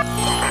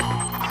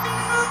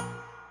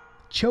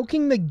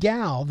 Choking the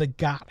gal that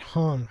got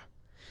hung.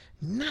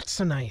 Not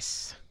so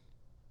nice.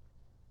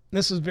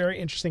 This is very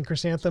interesting.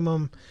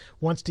 Chrysanthemum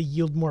wants to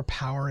yield more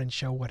power and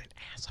show what an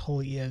asshole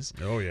he is.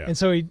 Oh, yeah. And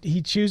so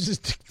he chooses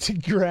to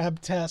grab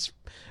Tess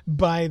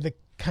by the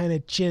kind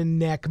of chin,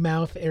 neck,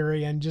 mouth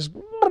area and just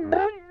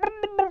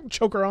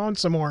choke her on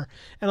some more.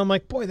 And I'm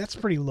like, boy, that's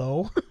pretty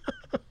low.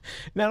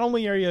 Not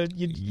only are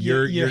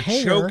you're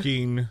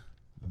choking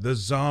the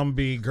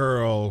zombie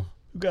girl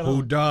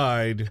who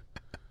died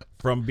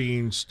from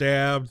being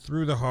stabbed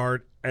through the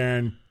heart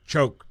and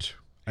choked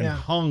and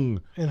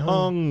hung.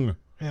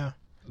 Yeah.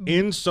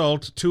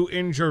 Insult to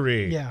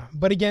injury. Yeah.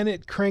 But again,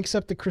 it cranks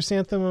up the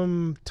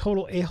Chrysanthemum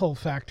total a-hole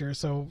factor,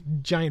 so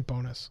giant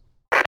bonus.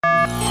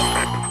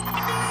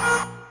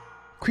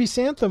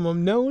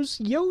 Chrysanthemum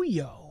knows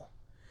Yo-Yo.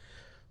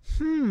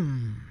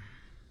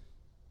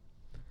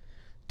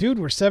 Dude,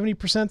 we're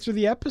 70% through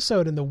the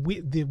episode, and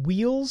the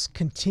wheels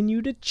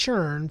continue to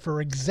churn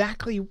for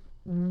exactly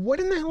what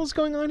in the hell is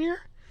going on here?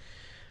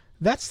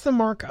 That's the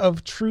mark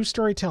of true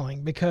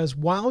storytelling, because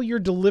while you're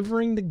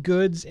delivering the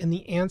goods and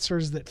the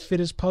answers that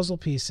fit as puzzle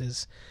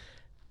pieces,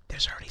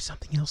 there's already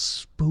something else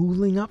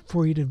spooling up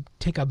for you to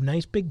take a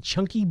nice big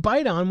chunky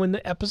bite on when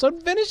the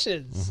episode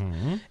finishes.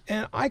 Mm-hmm.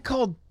 And I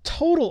called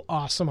total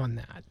awesome on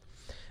that.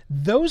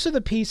 Those are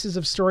the pieces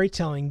of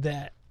storytelling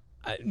that,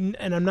 and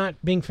I'm not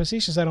being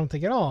facetious, I don't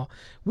think at all,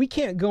 we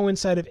can't go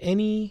inside of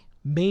any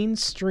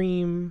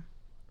mainstream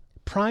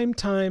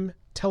primetime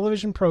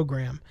television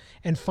program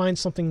and find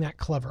something that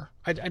clever.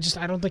 I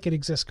don't think it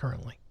exists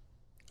currently.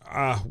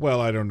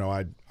 Well, I don't know.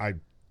 I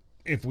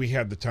if we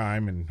had the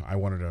time and I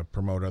wanted to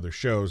promote other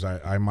shows,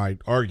 I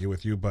might argue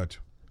with you, but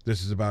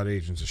this is about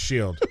Agents of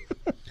S.H.I.E.L.D.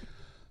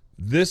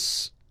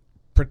 This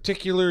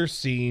particular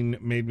scene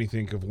made me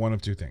think of one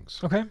of two things.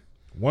 Okay.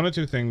 One of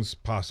two things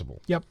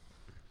possible. Yep.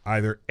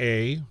 Either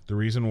A, the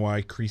reason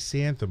why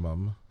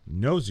Chrysanthemum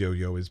knows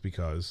Yo-Yo is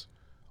because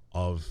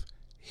of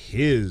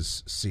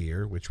his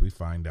seer, which we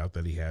find out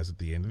that he has at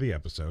the end of the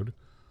episode,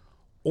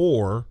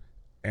 or,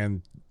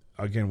 and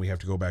again, we have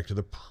to go back to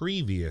the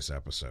previous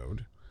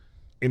episode.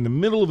 In the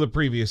middle of the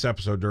previous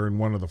episode, during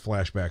one of the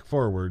flashback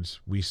forwards,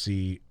 we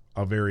see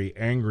a very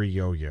angry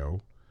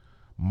Yo-Yo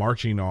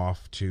marching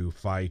off to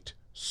fight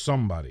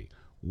somebody.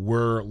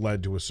 We're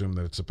led to assume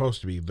that it's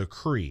supposed to be the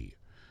Kree,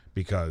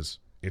 because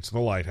it's the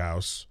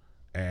lighthouse,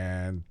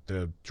 and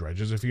the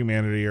dredges of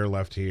humanity are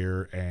left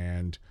here,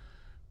 and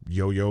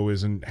Yo-Yo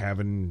isn't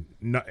having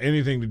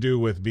anything to do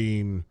with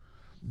being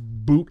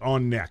boot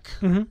on neck.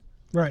 Mm-hmm.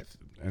 Right.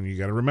 And you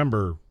got to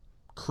remember,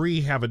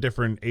 Kree have a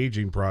different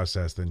aging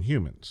process than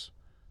humans.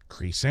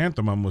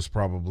 Chrysanthemum was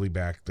probably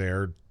back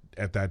there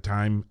at that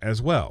time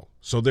as well.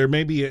 So it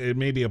may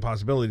be a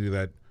possibility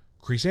that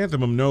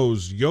Chrysanthemum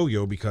knows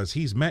Yo-Yo because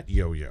he's met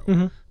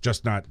Yo-Yo,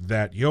 just not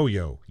that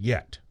Yo-Yo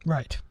yet.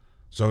 Right.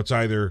 So it's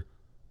either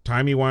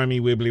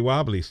timey-wimey,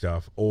 wibbly-wobbly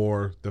stuff,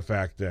 or the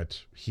fact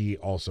that he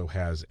also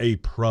has a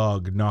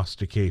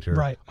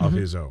prognosticator of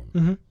his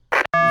own.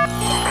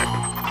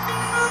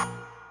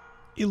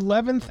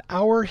 11th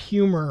hour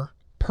humor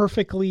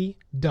perfectly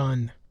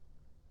done.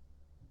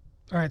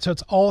 All right, so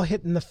it's all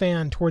hitting the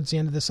fan towards the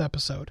end of this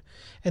episode.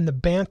 And the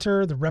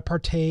banter, the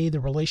repartee, the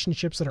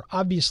relationships that are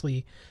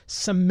obviously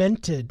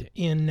cemented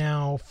in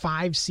now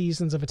 5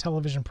 seasons of a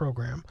television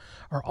program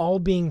are all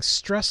being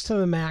stressed to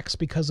the max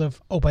because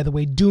of, oh, by the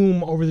way,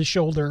 Doom over the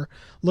shoulder.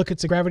 Look,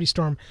 it's a gravity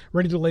storm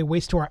ready to lay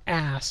waste to our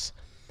ass.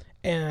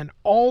 And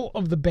all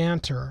of the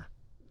banter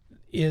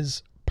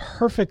is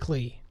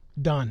perfectly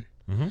done.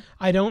 Mm-hmm.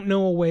 I don't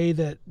know a way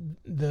that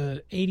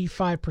the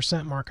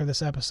 85% mark of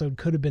this episode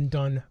could have been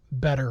done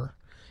better.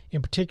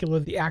 In particular,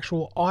 the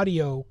actual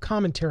audio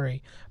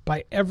commentary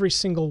by every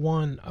single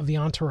one of the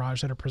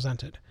entourage that are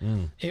presented.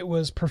 It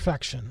was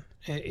perfection.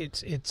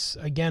 It's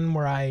again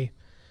where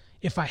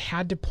if I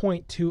had to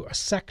point to a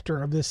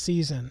sector of this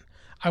season,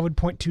 I would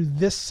point to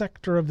this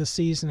sector of the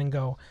season and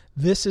go,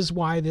 this is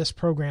why this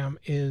program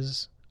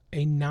is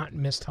a not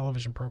missed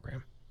television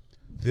program.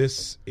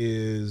 This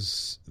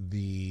is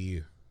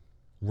the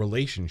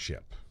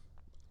relationship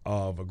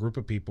of a group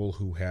of people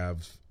who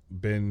have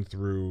been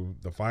through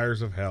the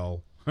fires of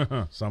hell,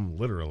 some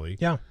literally,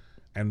 Yeah.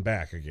 and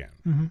back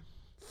again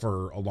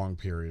for a long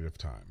period of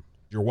time.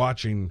 You're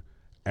watching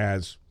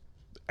as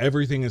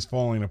everything is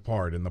falling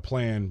apart, and the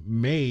plan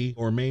may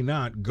or may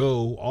not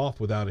go off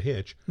without a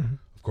hitch.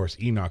 Of course,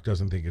 Enoch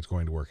doesn't think it's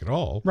going to work at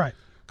all, Right.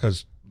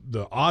 because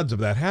the odds of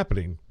that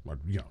happening are,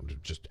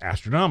 just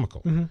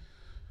astronomical.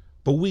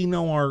 But we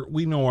know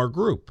our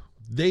group.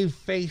 They've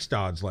faced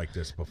odds like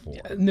this before.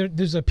 And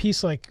there's a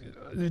piece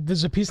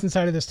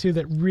inside of this too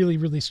that really,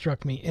 really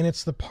struck me, and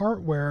it's the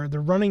part where they're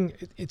running.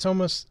 It's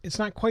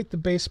not quite the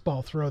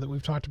baseball throw that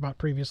we've talked about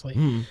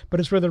previously,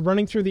 but it's where they're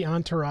running through the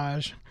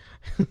entourage,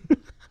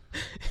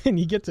 and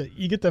you get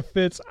the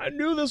Fitz. I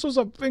knew this was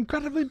an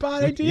incredibly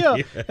bad idea,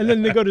 and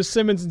then they go to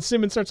Simmons, and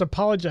Simmons starts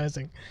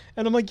apologizing,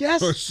 and I'm like,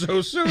 yes, We're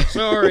so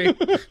sorry.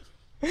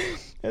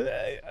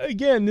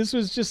 Again, this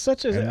was just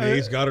such a. And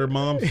May's got her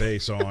mom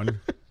face on.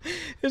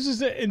 This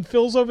is it. And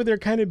Phil's over there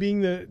kind of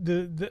being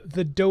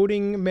the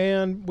doting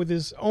man with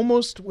his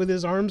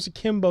arms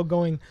akimbo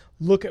going,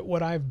 look at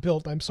what I've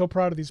built. I'm so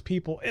proud of these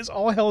people. As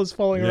all hell is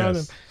falling around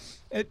them.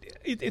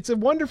 It's a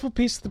wonderful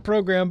piece of the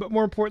program, but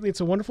more importantly,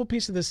 it's a wonderful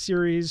piece of the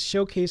series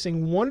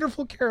showcasing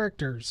wonderful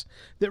characters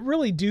that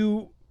really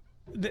do.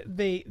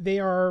 They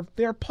are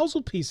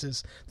puzzle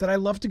pieces that I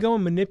love to go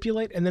and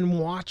manipulate and then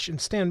watch and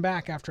stand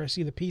back after I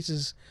see the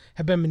pieces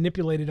have been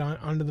manipulated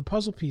onto the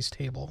puzzle piece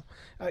table.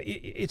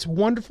 It's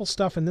wonderful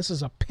stuff, and this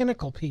is a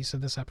pinnacle piece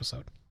of this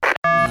episode.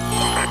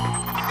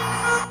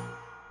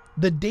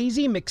 The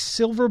Daisy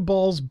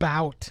McSilverballs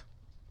bout.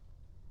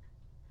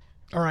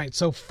 All right,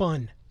 so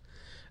fun.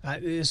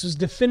 This was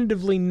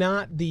definitively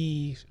not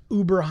the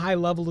uber high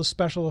level of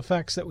special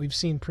effects that we've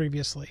seen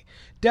previously.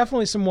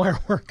 Definitely some wire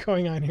work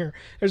going on here.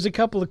 There's a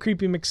couple of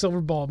creepy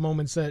McSilverball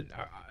moments that,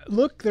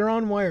 look, they're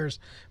on wires,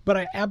 but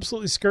I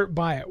absolutely skirt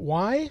by it.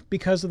 Why?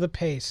 Because of the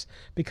pace,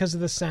 because of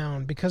the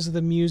sound, because of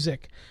the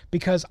music,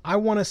 because I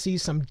want to see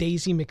some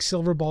Daisy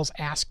McSilverball's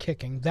ass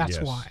kicking.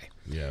 That's why.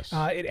 Yes.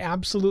 It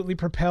absolutely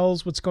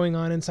propels what's going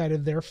on inside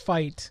of their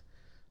fight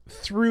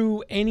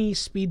through any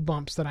speed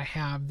bumps that I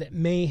have that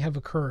may have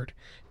occurred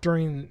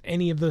during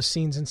any of those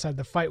scenes inside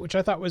the fight, which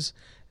I thought was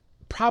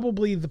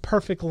probably the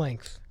perfect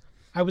length.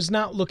 I was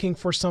not looking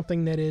for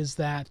something that is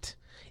that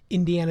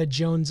Indiana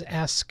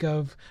Jones-esque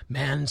of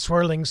man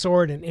swirling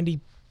sword and Indy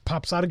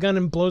pops out a gun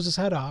and blows his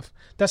head off.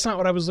 That's not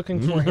what I was looking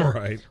for here.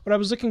 Right. What I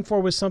was looking for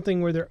was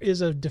something where there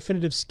is a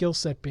definitive skill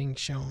set being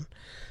shown.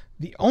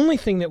 The only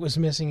thing that was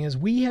missing is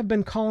we have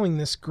been calling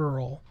this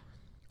girl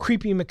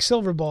Creepy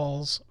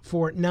McSilverballs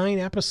for 9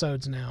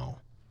 episodes now.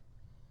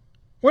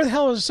 Where the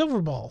hell are the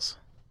Silverballs?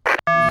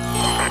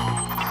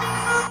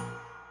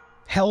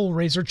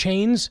 Hellraiser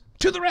chains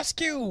to the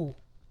rescue!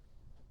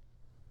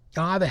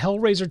 The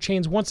Hellraiser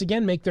chains once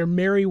again make their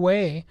merry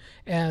way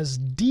as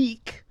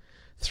Deke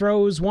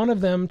throws one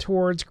of them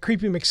towards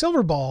Creepy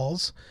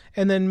McSilverballs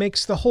and then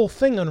makes the whole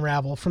thing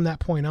unravel from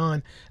that point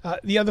on.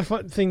 The other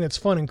thing that's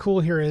fun and cool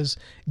here is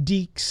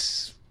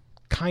Deke's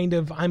kind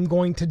of I'm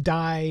going to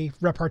die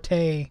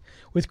repartee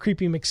with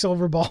Creepy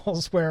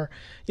McSilverballs where,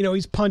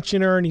 he's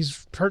punching her and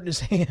he's hurting his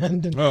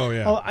hand. And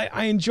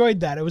I enjoyed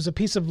that. It was a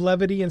piece of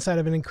levity inside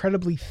of an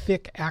incredibly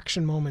thick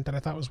action moment that I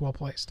thought was well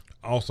placed.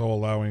 Also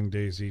allowing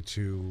Daisy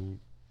to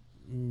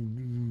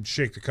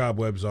shake the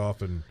cobwebs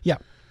off and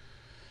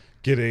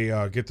get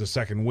the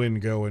second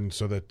wind going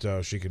so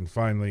that she can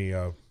finally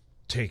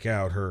take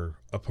out her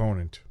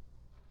opponent.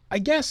 I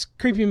guess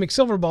Creepy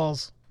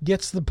McSilverballs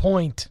gets the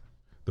point.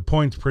 The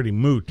point's pretty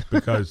moot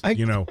because,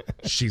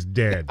 she's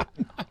dead.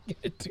 I get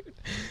it, dude.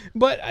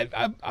 But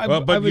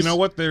you know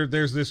what?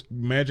 There's this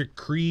magic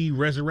Kree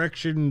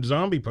resurrection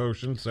zombie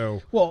potion,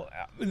 so... Well,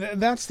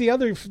 that's the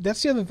other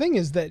thing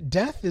is that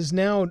death is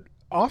now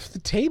off the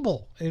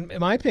table, in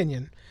my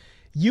opinion.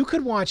 You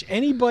could watch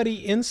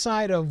anybody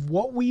inside of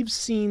what we've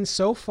seen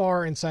so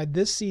far inside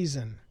this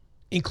season,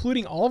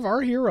 including all of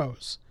our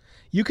heroes.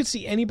 You could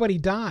see anybody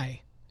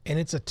die, and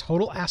it's a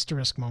total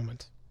asterisk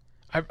moment.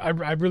 I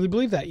really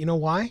believe that. You know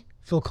why?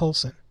 Phil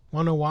Coulson.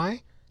 Want to know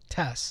why?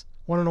 Tess.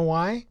 Want to know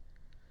why?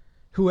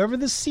 Whoever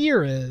the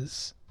seer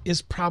is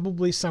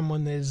probably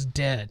someone that is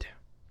dead.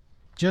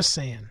 Just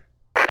saying.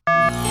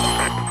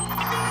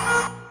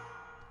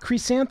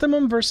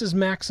 Chrysanthemum versus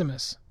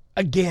Maximus.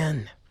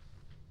 Again.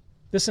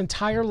 This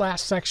entire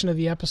last section of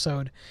the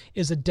episode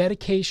is a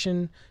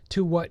dedication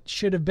to what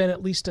should have been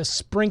at least a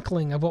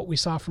sprinkling of what we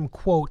saw from,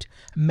 quote,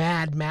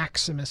 Mad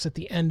Maximus at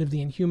the end of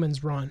the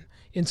Inhumans run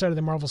inside of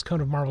the Marvel's Cone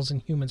of Marvels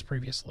Inhumans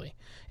previously.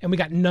 And we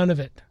got none of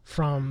it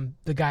from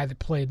the guy that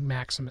played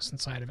Maximus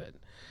inside of it.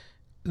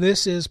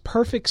 This is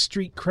perfect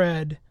street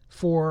cred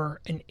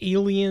for an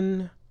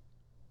alien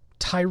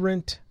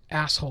tyrant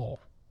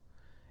asshole.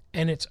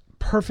 And it's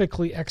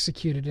perfectly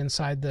executed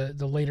inside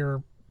the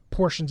later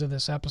portions of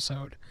this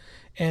episode.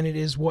 And it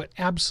is what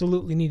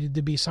absolutely needed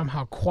to be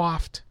somehow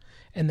quaffed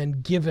and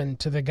then given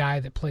to the guy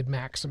that played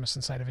Maximus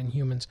inside of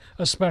Inhumans,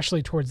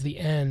 especially towards the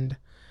end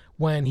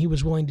when he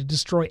was willing to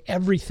destroy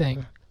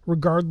everything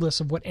regardless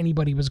of what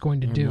anybody was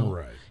going to do.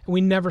 Right. And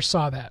we never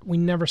saw that. We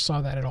never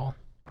saw that at all.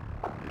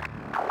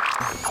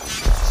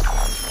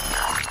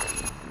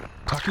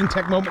 Talking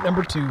tech moment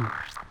number 2.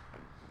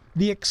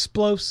 The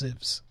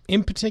explosives.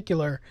 In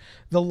particular,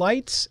 the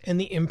lights and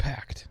the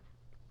impact.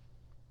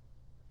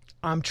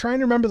 I'm trying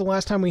to remember the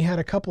last time we had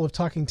a couple of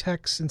talking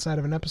techs inside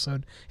of an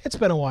episode. It's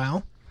been a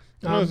while.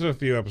 That was a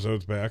few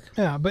episodes back.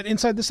 Yeah, but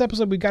inside this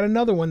episode, we got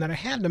another one that I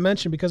had to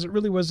mention because it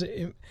really was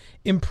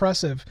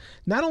impressive.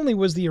 Not only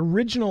was the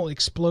original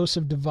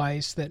explosive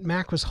device that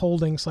Mac was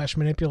holding /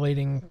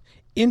 manipulating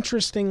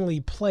interestingly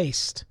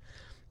placed,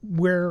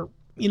 where,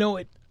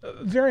 it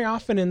very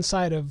often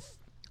inside of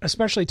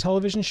especially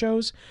television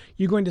shows,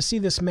 you're going to see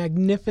this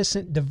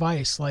magnificent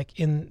device, like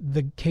in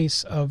the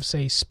case of,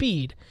 say,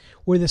 Speed,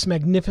 where this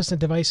magnificent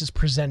device is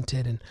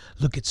presented, and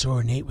look, it's so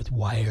ornate with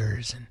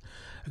wires and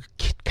a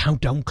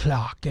countdown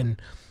clock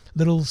and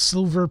little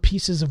silver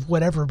pieces of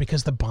whatever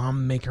because the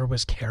bomb maker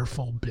was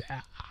careful,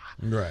 blah.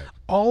 Right.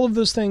 All of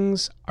those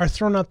things are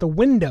thrown out the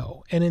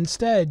window, and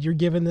instead you're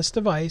given this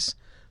device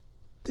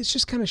that's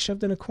just kind of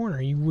shoved in a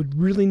corner. You would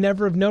really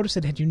never have noticed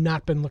it had you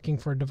not been looking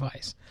for a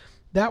device.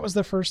 That was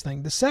the first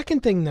thing. The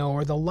second thing, though,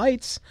 are the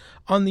lights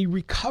on the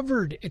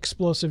recovered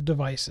explosive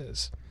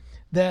devices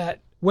that,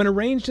 when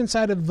arranged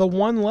inside of the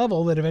one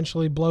level that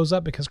eventually blows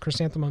up because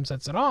Chrysanthemum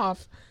sets it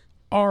off,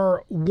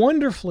 are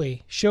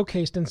wonderfully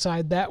showcased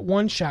inside that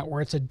one shot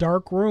where it's a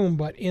dark room,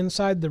 but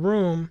inside the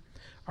room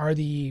are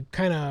the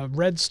kind of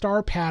red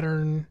star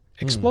pattern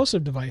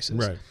explosive devices.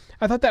 Right.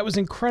 I thought that was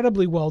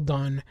incredibly well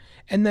done.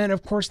 And then,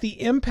 of course,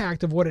 the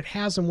impact of what it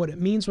has and what it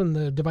means when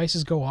the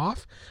devices go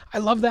off, I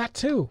love that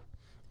too.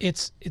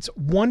 It's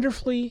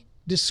wonderfully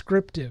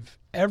descriptive.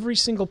 Every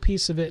single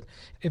piece of it,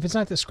 if it's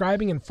not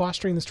describing and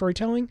fostering the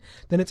storytelling,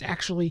 then it's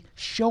actually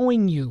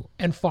showing you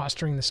and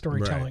fostering the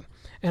storytelling. Right.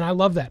 And I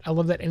love that. I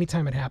love that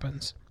anytime it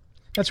happens.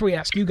 That's where we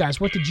ask you guys,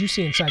 what did you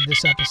see inside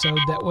this episode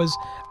that was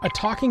a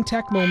talking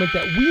tech moment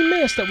that we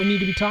missed that we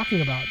need to be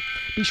talking about?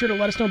 Be sure to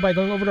let us know by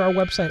going over to our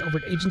website over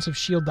at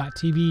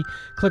agentsofshield.tv.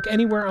 Click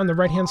anywhere on the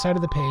right-hand side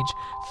of the page,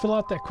 fill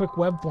out that quick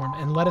web form,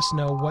 and let us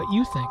know what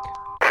you think.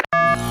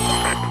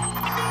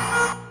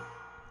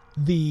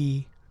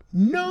 The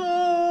no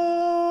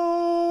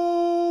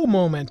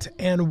moment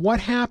and what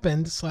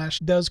happened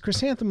 / does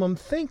Chrysanthemum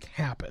think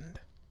happened?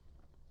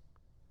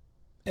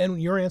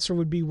 And your answer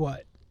would be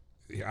what?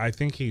 I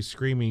think he's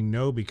screaming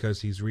no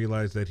because he's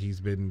realized that he's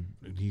been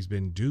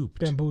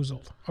duped.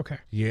 Bamboozled. Okay.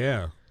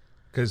 Yeah.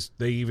 Because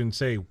they even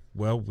say,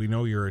 well, we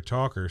know you're a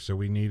talker, so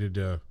we needed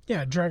to...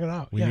 Yeah, drag it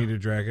out. We needed to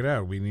drag it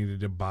out. We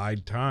needed to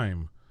bide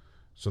time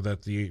so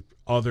that the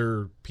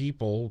other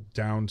people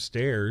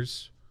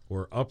downstairs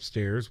or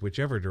upstairs,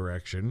 whichever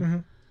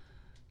direction,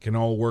 can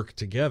all work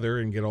together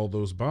and get all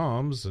those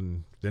bombs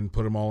and then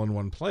put them all in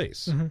one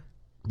place.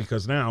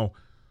 Because now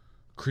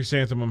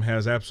Chrysanthemum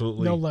has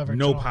absolutely no leverage,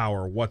 no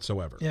power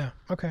whatsoever. Yeah,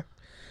 okay.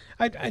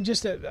 I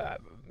just,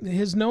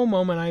 his no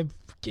moment,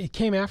 it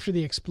came after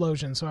the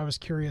explosion, so I was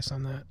curious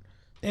on that.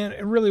 And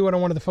really what I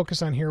wanted to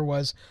focus on here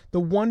was the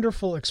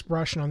wonderful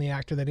expression on the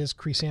actor that is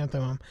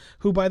Chrysanthemum,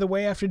 who, by the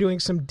way, after doing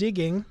some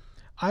digging,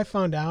 I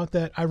found out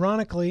that,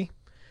 ironically,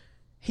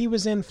 he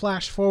was in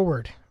Flash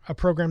Forward, a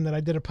program that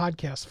I did a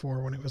podcast for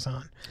when it was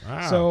on.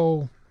 Wow.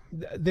 So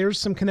there's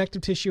some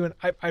connective tissue, and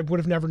I would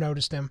have never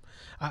noticed him.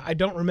 I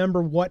don't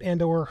remember what and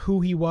or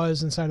who he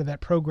was inside of that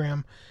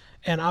program,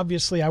 and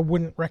obviously I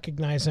wouldn't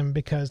recognize him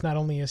because not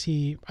only is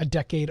he a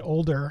decade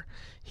older,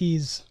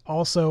 he's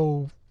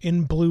also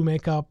in blue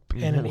makeup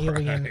and an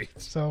alien.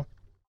 So,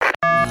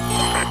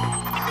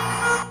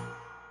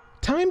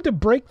 time to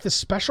break the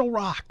special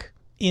rock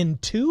in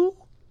two.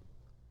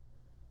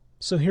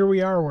 So here we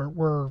are.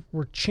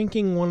 We're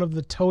chinking one of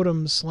the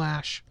totems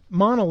 /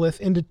 monolith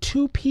into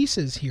two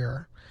pieces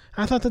here.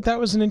 I thought that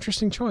was an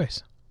interesting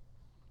choice.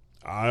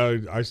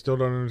 I still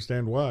don't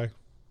understand why,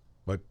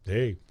 but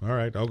hey, all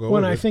right, I'll go.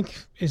 Well, with I it. think,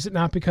 is it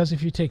not because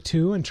if you take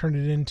 2 and turn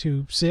it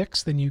into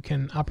 6, then you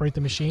can operate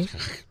the machine?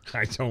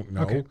 I don't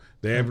know. Okay.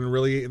 They haven't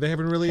really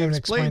Haven't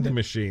explained the it.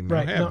 machine,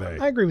 Right? have No, they?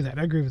 I agree with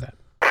that.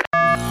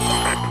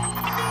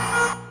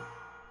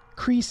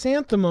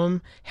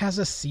 Chrysanthemum has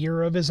a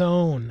seer of his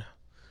own.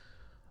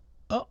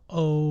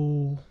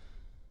 Uh-oh.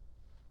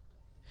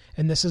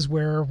 And this is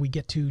where we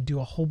get to do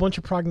a whole bunch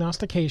of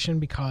prognostication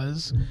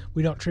because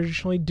we don't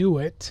traditionally do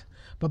it,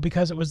 but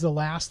because it was the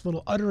last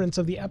little utterance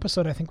of the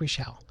episode, I think we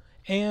shall.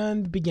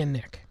 And begin,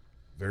 Nick.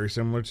 Very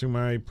similar to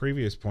my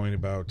previous point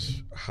about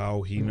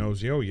how he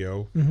knows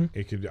Yo-Yo.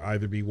 It could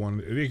either be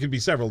it could be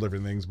several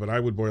different things, but I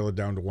would boil it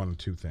down to one of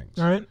two things.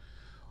 All right.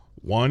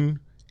 One,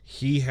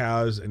 he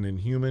has an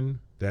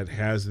Inhuman that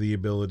has the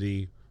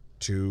ability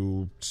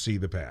to see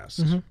the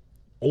past.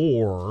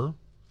 Or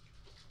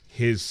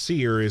his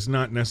seer is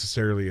not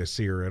necessarily a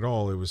seer at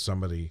all. It was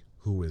somebody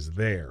who was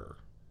there.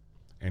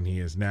 And he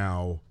is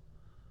now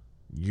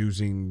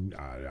using,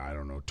 I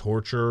don't know,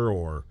 torture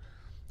or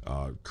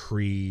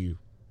Kree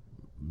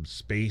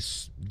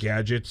space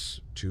gadgets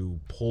to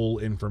pull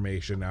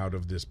information out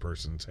of this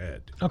person's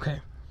head. Okay.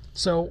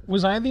 So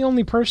was I the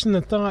only person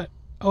that thought,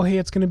 oh, hey,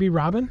 it's going to be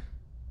Robin?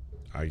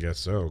 I guess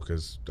so,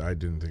 because I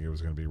didn't think it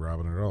was going to be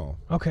Robin at all.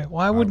 Okay,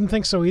 well, I wouldn't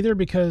think so either,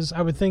 because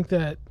I would think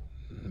that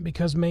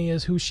because May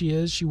is who she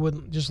is, she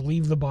wouldn't just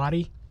leave the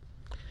body.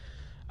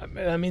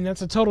 I mean,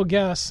 that's a total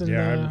guess. And,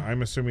 yeah,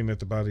 I'm assuming that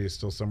the body is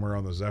still somewhere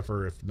on the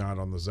Zephyr. If not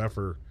on the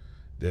Zephyr,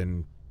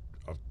 then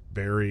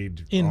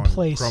buried in on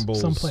place,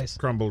 someplace.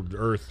 Crumbled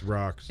earth,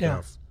 rock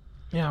stuff.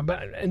 Yeah,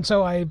 and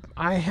so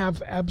I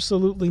have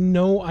absolutely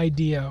no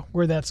idea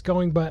where that's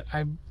going, but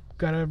I've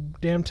got to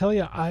damn tell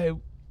you, I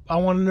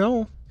want to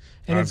know.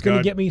 And it's going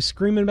to get me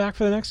screaming back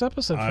for the next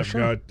episode, for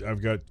sure.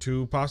 I've got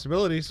two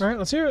possibilities. All right,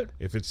 let's hear it.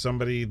 If it's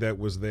somebody that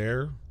was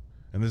there,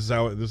 and this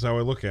is how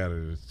I look at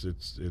it.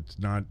 It's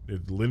not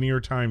linear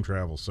time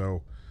travel.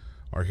 So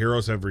our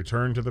heroes have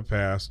returned to the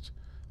past.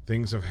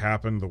 Things have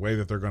happened the way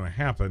that they're going to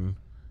happen,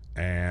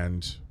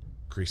 and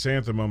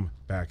Chrysanthemum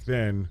back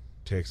then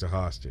takes a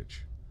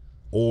hostage,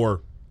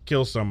 or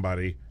kills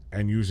somebody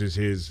and uses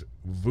his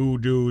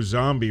voodoo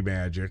zombie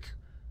magic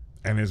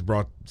and has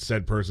brought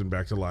said person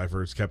back to life, or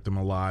has kept them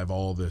alive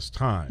all this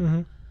time.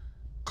 Mm-hmm.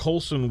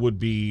 Coulson would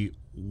be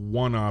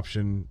one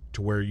option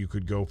to where you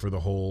could go for the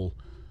whole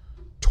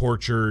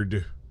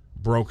tortured,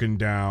 broken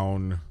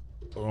down,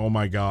 oh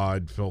my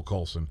God, Phil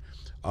Coulson.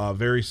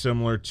 Very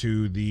similar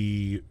to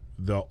the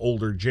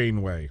older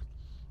Janeway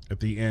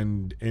at the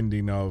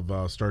ending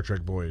of Star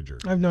Trek Voyager.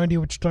 I have no idea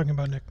what you're talking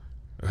about, Nick.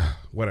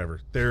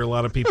 Whatever. There are a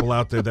lot of people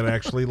out there that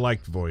actually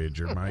liked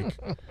Voyager, Mike.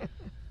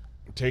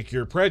 Take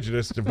your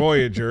prejudice to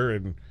Voyager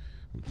and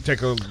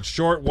take a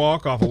short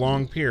walk off a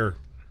long pier,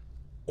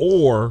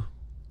 or,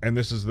 and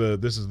this is the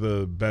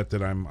bet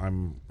that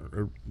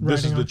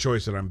this is the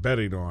choice that I'm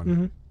betting on.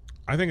 Mm-hmm.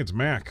 I think it's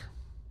Mac.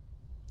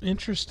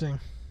 Interesting.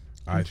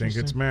 I think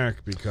it's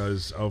Mac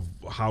because of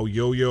how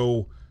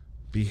Yo-Yo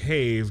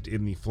behaved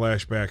in the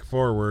flashback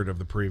forward of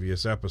the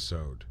previous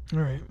episode. All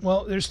right.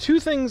 Well, there's two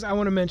things I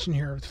want to mention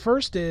here. The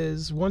first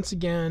is, once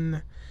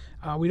again,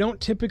 we don't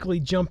typically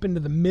jump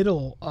into the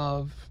middle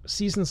of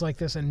seasons like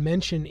this and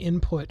mention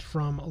input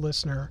from a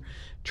listener.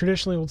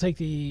 Traditionally, we'll take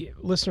the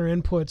listener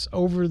inputs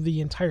over the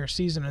entire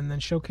season and then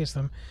showcase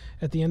them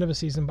at the end of a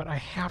season. But I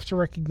have to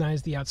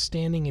recognize the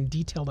outstanding and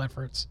detailed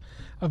efforts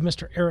of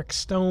Mr. Eric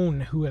Stone,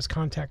 who has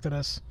contacted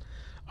us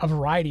a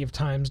variety of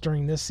times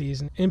during this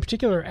season, in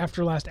particular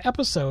after last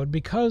episode,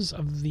 because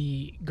of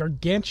the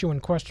gargantuan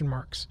question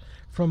marks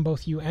from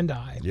both you and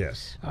I.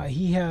 Yes.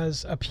 He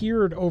has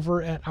appeared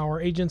over at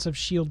our Agents of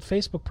S.H.I.E.L.D.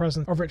 Facebook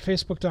presence over at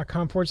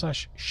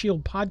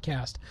facebook.com/S.H.I.E.L.D.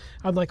 podcast.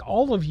 I'd like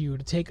all of you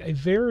to take a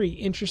very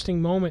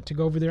interesting moment to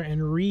go over there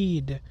and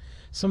read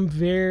some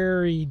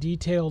very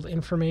detailed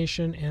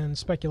information and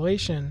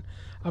speculation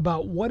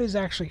about what is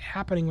actually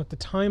happening with the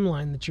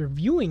timeline that you're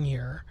viewing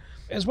here,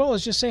 as well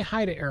as just say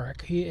hi to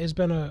Eric. He has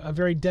been a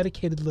very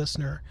dedicated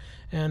listener,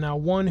 and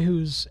one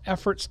whose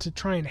efforts to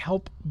try and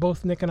help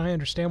both Nick and I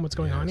understand what's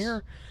going on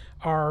here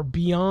are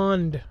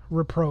beyond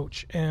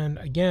reproach. And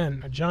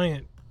again, a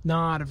giant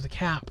nod of the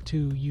cap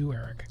to you,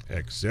 Eric.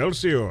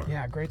 Excelsior.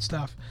 Yeah, great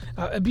stuff.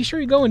 Be sure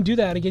you go and do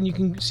that. Again, you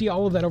can see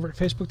all of that over at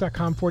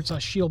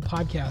facebook.com/S.H.I.E.L.D.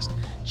 podcast.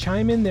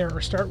 Chime in there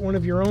or start one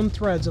of your own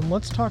threads, and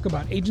let's talk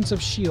about Agents of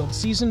S.H.I.E.L.D.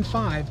 Season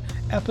 5,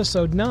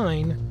 Episode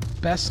 9,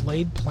 Best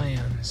Laid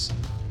Plans.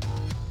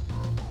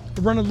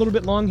 We're running a little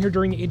bit long here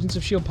during the Agents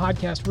of S.H.I.E.L.D.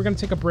 podcast. We're going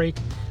to take a break,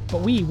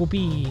 but we will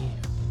be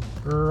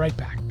right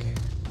back.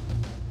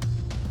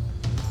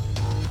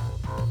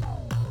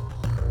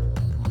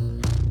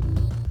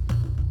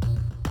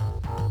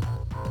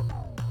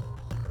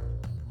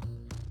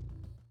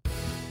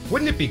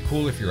 Wouldn't it be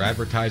cool if your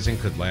advertising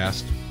could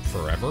last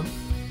forever?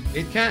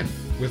 It can,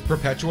 with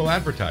perpetual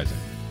advertising.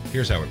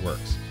 Here's how it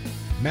works.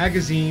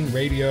 Magazine,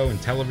 radio, and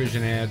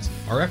television ads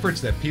are efforts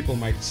that people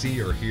might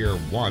see or hear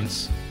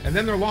once, and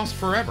then they're lost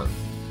forever.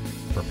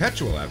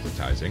 Perpetual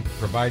advertising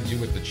provides you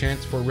with the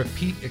chance for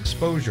repeat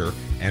exposure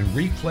and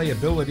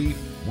replayability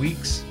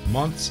weeks,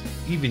 months,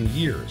 even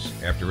years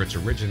after it's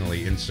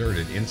originally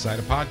inserted inside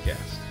a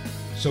podcast.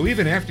 So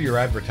even after your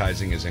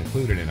advertising is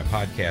included in a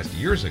podcast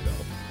years ago,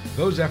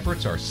 those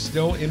efforts are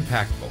still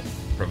impactful,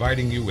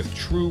 providing you with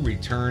true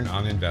return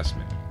on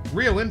investment.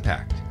 Real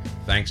impact,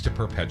 thanks to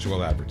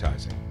perpetual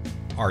advertising.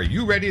 Are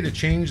you ready to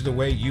change the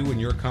way you and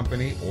your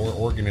company or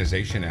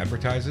organization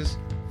advertises?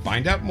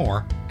 Find out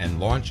more and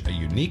launch a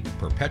unique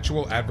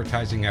perpetual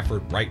advertising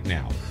effort right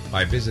now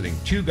by visiting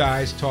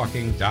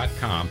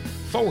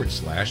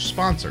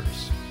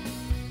twoguystalking.com/sponsors.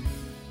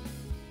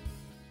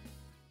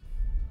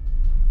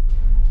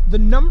 The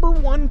number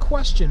one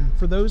question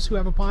for those who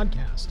have a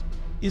podcast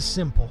is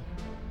simple.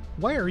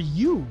 Why are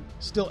you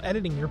still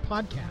editing your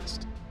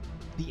podcast?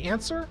 The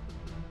answer?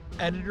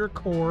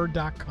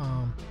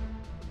 Editorcore.com.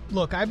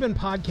 Look, I've been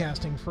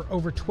podcasting for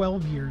over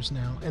 12 years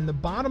now, and the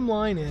bottom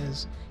line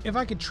is, if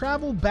I could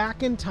travel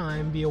back in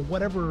time via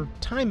whatever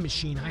time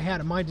machine I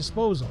had at my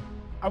disposal,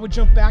 I would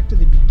jump back to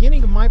the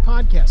beginning of my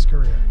podcast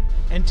career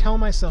and tell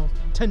myself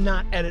to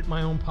not edit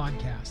my own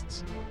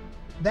podcasts.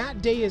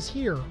 That day is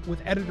here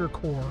with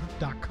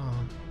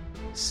Editorcore.com.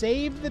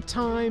 Save the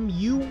time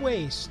you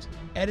waste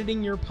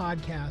editing your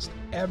podcast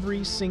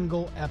every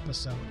single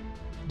episode.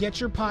 get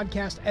your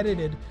podcast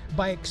edited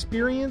by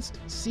experienced,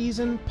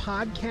 seasoned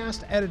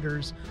podcast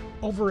editors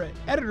over at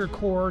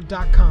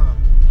EditorCore.com.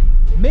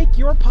 Make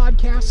your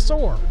podcast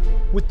soar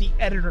with the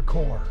Editor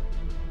Core.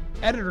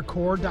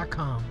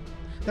 EditorCore.com.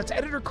 That's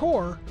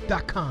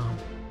EditorCore.com.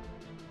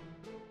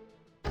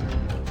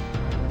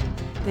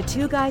 The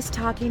Two Guys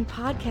Talking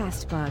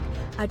Podcast Bug,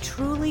 a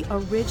truly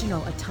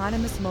original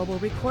autonomous mobile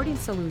recording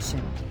solution.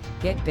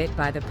 Get bit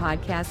by the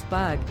podcast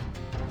bug.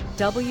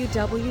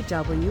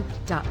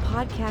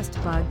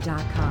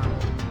 www.podcastbug.com.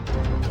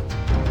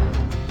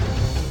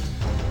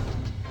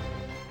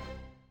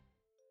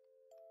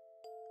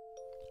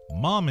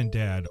 Mom and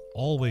Dad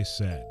always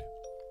said,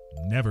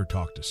 never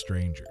talk to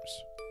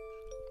strangers.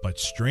 But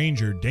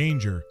stranger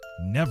danger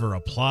never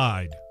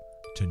applied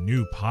to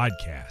new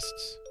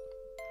podcasts.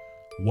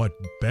 What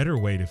better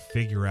way to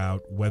figure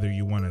out whether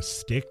you want to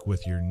stick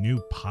with your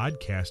new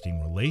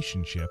podcasting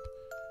relationship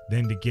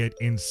than to get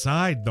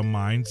inside the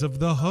minds of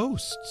the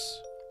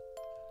hosts?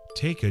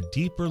 Take a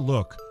deeper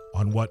look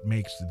on what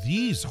makes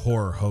these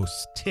horror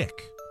hosts tick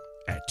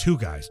at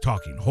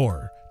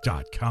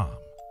twoguystalkinghorror.com.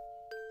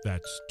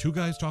 That's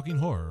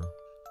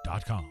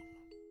twoguystalkinghorror.com.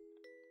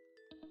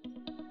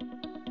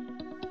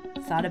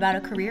 Thought about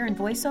a career in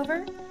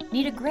voiceover?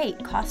 Need a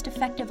great,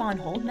 cost-effective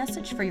on-hold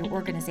message for your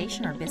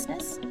organization or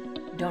business?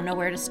 Don't know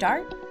where to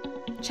start?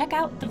 Check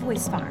out The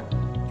Voice Farm,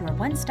 your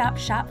one-stop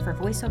shop for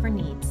voiceover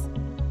needs.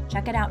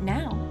 Check it out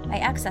now by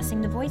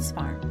accessing The Voice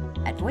Farm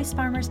at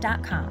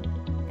voicefarmers.com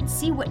and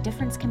see what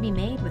difference can be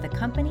made with a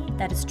company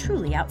that is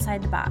truly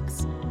outside the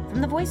box.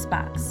 From the Voice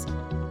Box,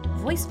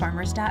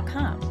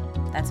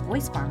 voicefarmers.com. That's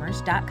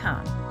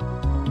voicefarmers.com.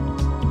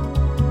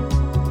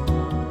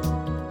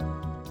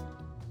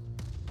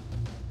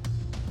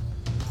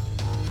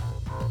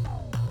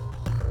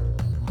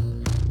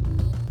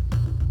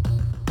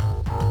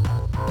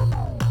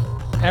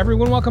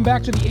 Everyone, welcome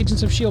back to the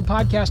Agents of S.H.I.E.L.D.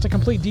 podcast, a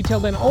complete,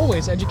 detailed, and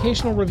always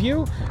educational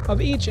review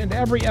of each and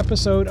every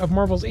episode of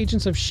Marvel's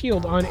Agents of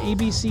S.H.I.E.L.D. on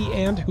ABC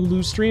and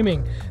Hulu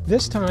streaming.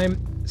 This time,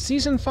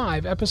 Season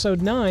 5,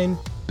 Episode 9,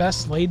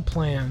 Best Laid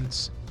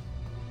Plans.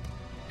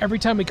 Every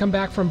time we come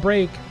back from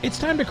break, it's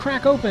time to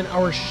crack open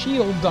our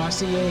S.H.I.E.L.D.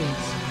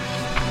 dossiers.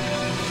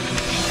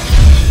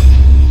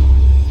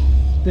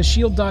 The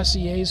S.H.I.E.L.D.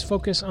 dossiers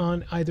focus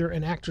on either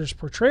an actor's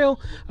portrayal,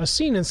 a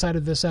scene inside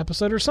of this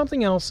episode, or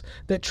something else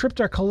that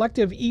tripped our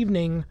collective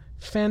evening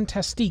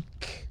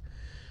fantastique.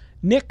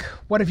 Nick,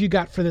 what have you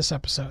got for this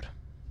episode?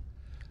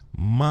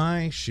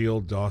 My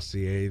S.H.I.E.L.D.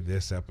 dossier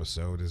this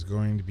episode is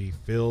going to be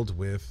filled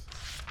with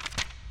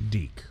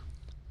Deke.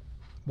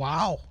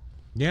 Wow.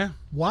 Yeah.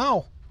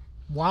 Wow.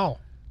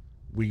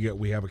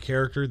 We have a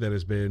character that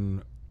has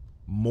been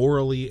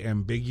morally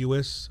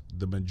ambiguous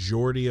the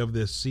majority of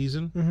this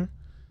season. Mm-hmm.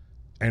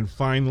 And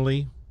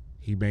finally,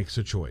 he makes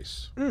a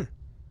choice.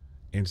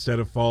 Instead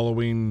of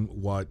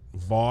following what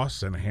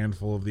Voss and a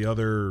handful of the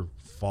other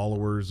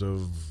followers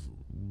of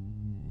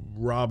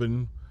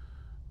Robin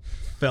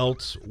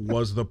felt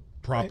was the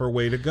proper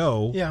way to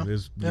go,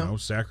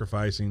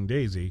 sacrificing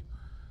Daisy,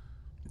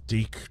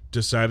 Deke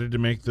decided to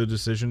make the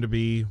decision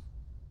to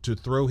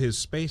throw his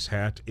space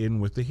hat in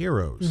with the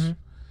heroes. Mm-hmm.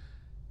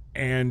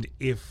 And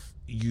if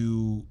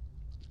you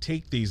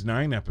take these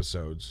 9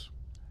 episodes,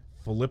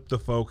 flip the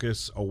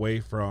focus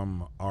away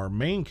from our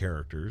main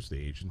characters, the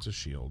Agents of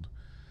S.H.I.E.L.D.,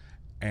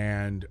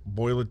 and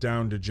boil it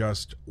down to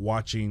just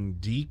watching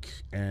Deke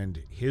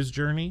and his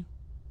journey,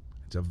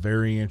 it's a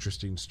very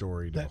interesting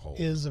story to behold.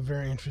 That is a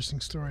very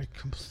interesting story,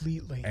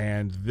 completely.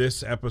 And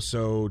this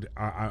episode,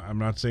 I'm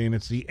not saying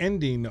it's the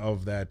ending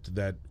of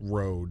that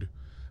road,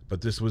 but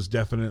this was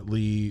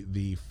definitely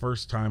the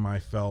first time I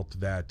felt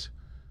that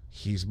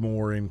he's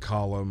more in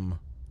column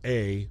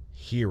A,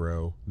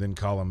 hero, than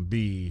column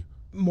B,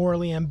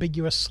 morally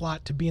ambiguous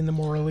slot to be in the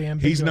morally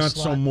ambiguous He's not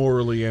slot. So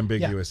morally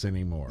ambiguous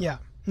anymore. Yeah.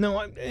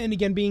 No, and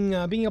again, being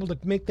able to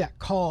make that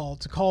call,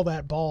 to call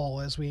that ball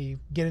as we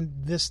get in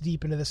this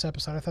deep into this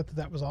episode, I thought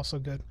that was also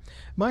good.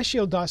 My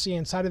S.H.I.E.L.D. dossier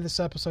inside of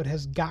this episode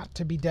has got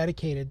to be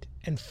dedicated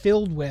and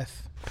filled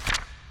with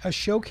a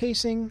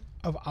showcasing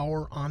of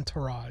our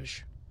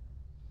entourage.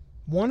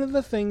 One of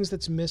the things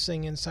that's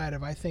missing inside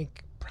of, I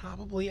think,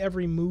 probably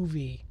every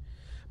movie,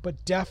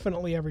 but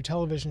definitely every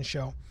television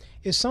show,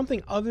 is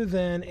something other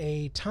than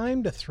a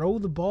time to throw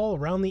the ball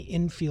around the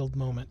infield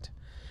moment,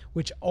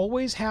 which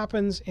always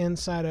happens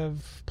inside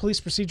of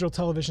police procedural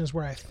televisions,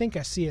 where I think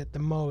I see it the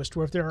most,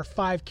 where if there are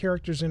 5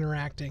 characters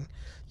interacting,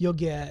 you'll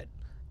get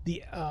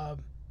the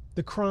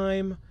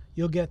crime,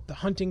 you'll get the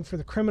hunting for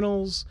the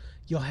criminals,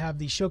 you'll have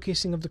the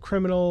showcasing of the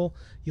criminal,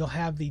 you'll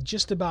have the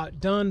just about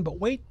done, but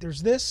wait,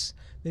 there's this,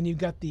 then you've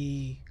got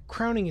the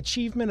crowning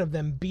achievement of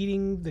them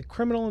beating the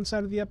criminal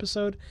inside of the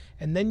episode,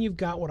 and then you've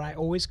got what I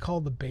always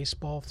call the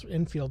baseball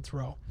infield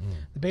throw.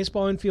 The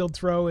baseball infield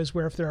throw is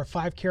where if there are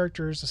 5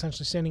 characters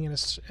essentially standing in a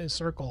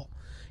circle,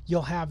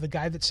 you'll have the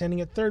guy that's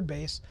standing at third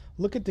base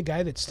look at the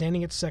guy that's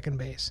standing at second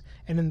base,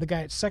 and then the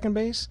guy at second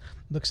base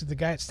looks at the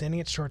guy that's standing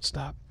at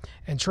shortstop,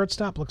 and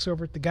shortstop looks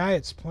over at the guy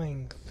that's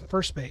playing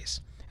first base,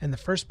 and the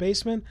first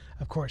baseman,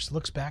 of course,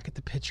 looks back at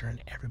the pitcher,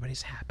 and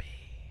everybody's happy.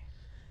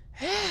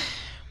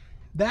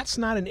 That's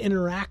not an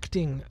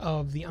interacting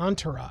of the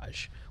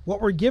entourage.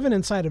 What we're given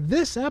inside of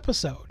this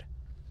episode,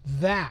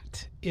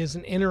 that is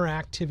an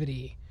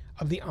interactivity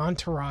of the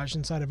entourage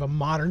inside of a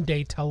modern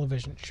day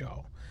television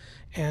show.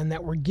 And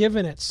that we're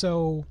given it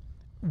so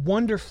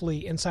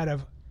wonderfully inside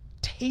of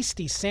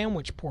tasty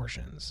sandwich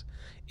portions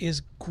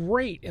is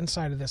great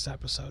inside of this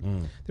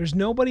episode. There's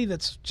nobody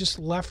that's just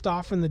left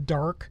off in the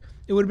dark.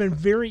 It would have been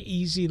very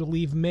easy to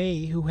leave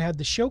May, who had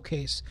the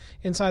showcase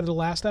inside of the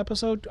last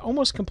episode,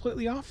 almost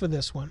completely off of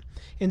this one.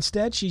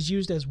 Instead, she's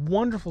used as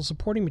wonderful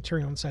supporting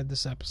material inside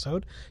this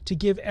episode to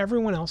give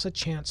everyone else a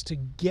chance to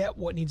get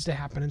what needs to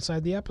happen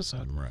inside the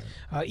episode.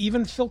 Right.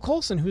 Even Phil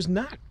Coulson, who's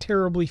not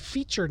terribly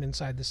featured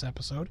inside this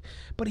episode,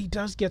 but he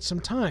does get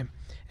some time.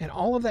 And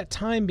all of that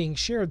time being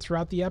shared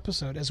throughout the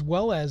episode, as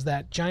well as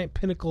that giant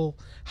pinnacle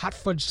hot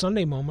fudge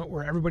sundae moment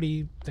where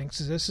everybody thinks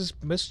this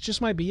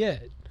just might be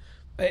it.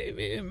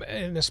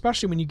 And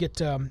especially when you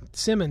get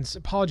Simmons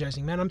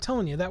apologizing, man, I'm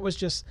telling you, that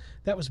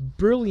was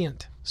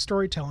brilliant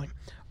storytelling.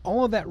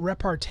 All of that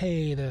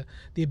repartee,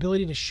 the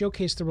ability to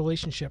showcase the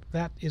relationship,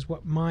 that is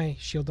what my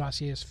S.H.I.E.L.D.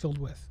 dossier is filled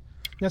with.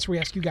 That's where we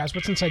ask you guys,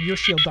 what's inside your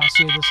S.H.I.E.L.D.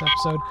 dossier this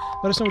episode?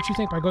 Let us know what you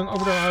think by going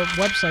over to our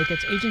website.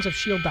 That's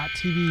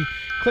agentsofshield.tv.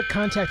 Click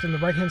contact on the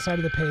right-hand side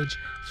of the page.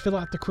 Fill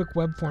out the quick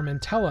web form and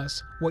tell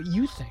us what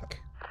you think.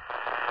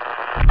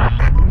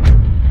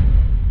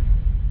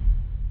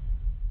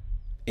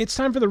 It's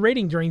time for the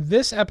rating during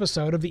this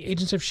episode of the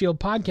Agents of S.H.I.E.L.D.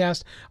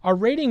 podcast. Our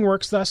rating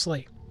works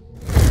thusly.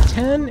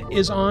 10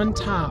 is on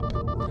top,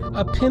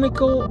 a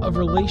pinnacle of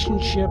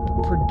relationship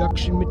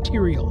production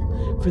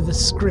material for the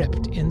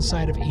script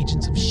inside of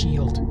Agents of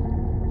S.H.I.E.L.D.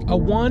 A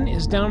 1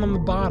 is down on the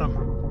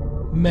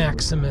bottom,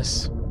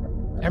 Maximus.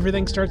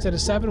 Everything starts at a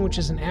 7, which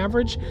is an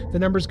average. The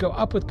numbers go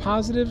up with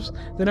positives,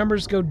 the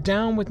numbers go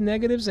down with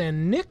negatives,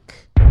 and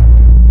Nick?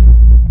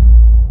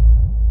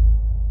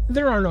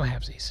 There are no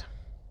halvesies.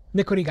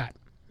 Nick, what do you got?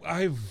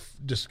 I've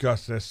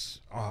discussed this,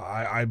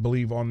 I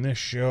believe, on this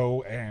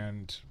show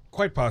and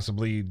quite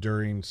possibly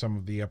during some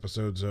of the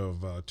episodes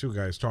of Two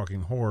Guys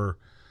Talking Horror,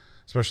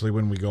 especially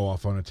when we go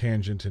off on a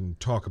tangent and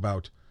talk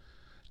about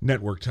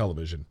network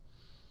television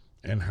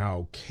and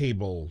how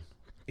cable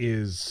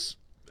is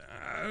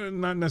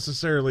not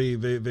necessarily,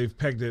 they've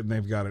pegged it and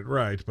they've got it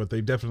right, but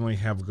they definitely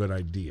have a good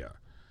idea.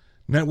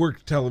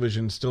 Network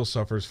television still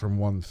suffers from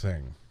one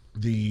thing,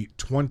 the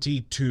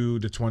 22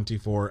 to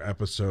 24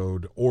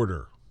 episode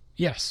order.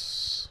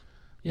 Yes.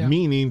 Yeah.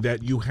 Meaning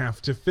that you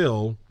have to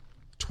fill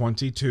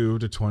 22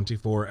 to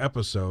 24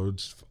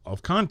 episodes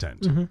of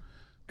content. Mm-hmm.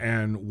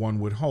 And one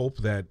would hope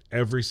that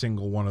every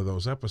single one of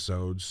those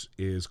episodes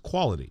is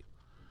quality.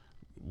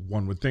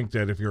 One would think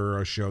that if you're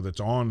a show that's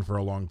on for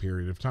a long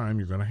period of time,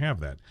 you're going to have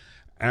that.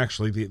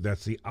 Actually,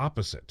 that's the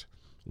opposite.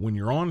 When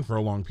you're on for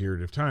a long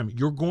period of time,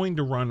 you're going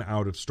to run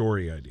out of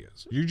story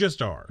ideas. You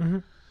just are. Mm-hmm.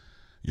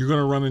 You're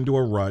going to run into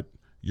a rut.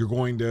 You're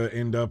going to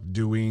end up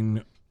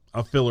doing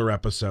a filler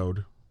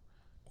episode.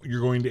 You're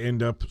going to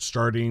end up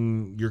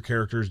starting your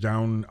characters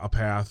down a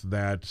path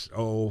that,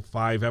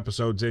 5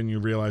 episodes in, you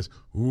realize,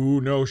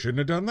 no, shouldn't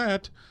have done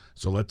that.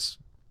 So let's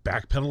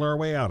backpedal our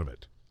way out of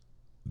it.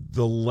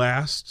 The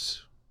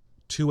last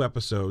 2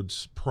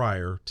 episodes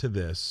prior to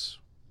this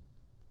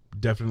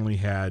definitely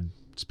had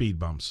speed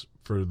bumps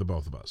for the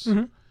both of us.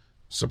 Mm-hmm.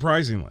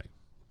 Surprisingly,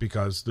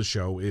 because the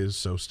show is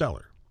so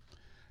stellar.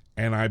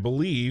 And I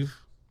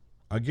believe,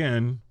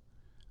 again,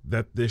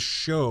 that this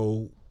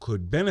show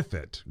could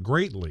benefit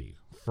greatly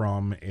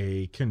from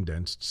a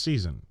condensed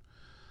season.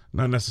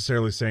 Not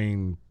necessarily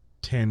saying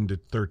 10 to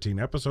 13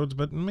 episodes,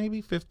 but maybe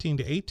 15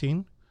 to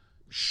 18.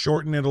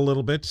 Shorten it a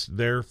little bit,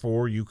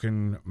 therefore you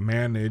can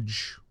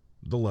manage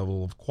the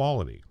level of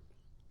quality.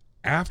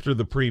 After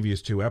the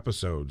previous 2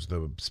 episodes,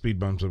 the speed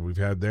bumps that we've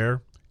had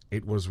there,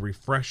 it was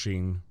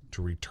refreshing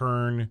to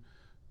return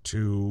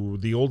to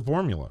the old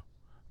formula.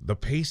 The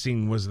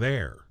pacing was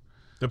there.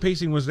 The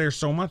pacing was there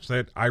so much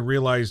that I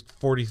realized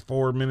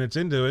 44 minutes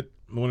into it,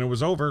 when it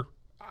was over,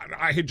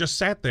 I had just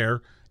sat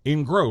there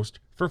engrossed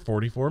for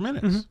 44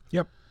 minutes.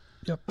 Mm-hmm.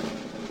 Yep.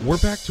 We're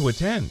back to a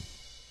 10,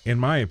 in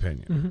my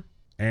opinion. Mm-hmm.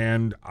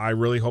 And I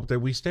really hope that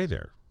we stay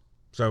there.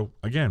 So,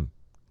 again,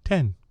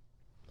 10.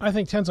 I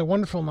think 10's a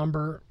wonderful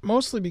number,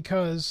 mostly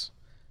because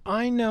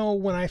I know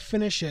when I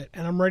finish it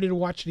and I'm ready to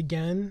watch it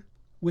again,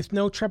 with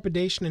no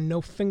trepidation and no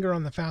finger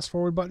on the fast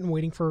forward button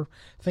waiting for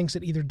things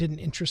that either didn't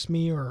interest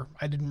me or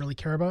I didn't really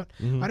care about.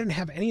 Mm-hmm. I didn't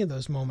have any of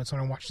those moments when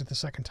I watched it the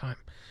second time.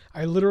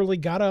 I literally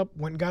got up,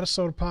 went and got a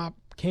soda pop,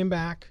 came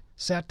back,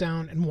 sat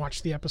down, and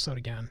watched the episode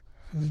again.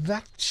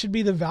 That should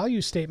be the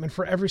value statement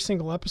for every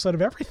single episode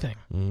of everything,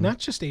 not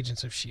just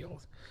Agents of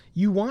S.H.I.E.L.D.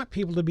 You want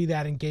people to be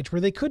that engaged where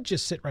they could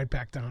just sit right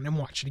back down and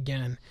watch it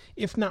again.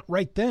 If not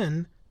right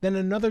then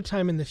another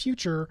time in the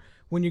future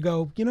when you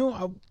go,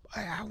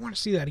 I want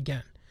to see that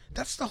again.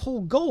 That's the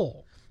whole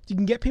goal. You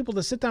can get people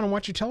to sit down and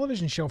watch your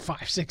television show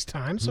 5-6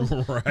 times. So,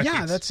 Right.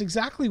 yeah, that's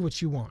exactly what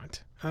you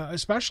want,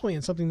 especially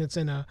in something that's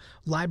in a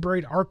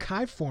library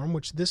archive form,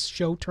 which this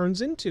show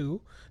turns into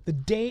the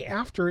day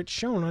after it's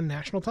shown on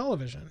national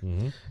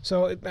television.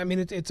 So,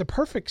 it's a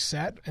perfect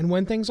set, and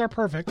when things are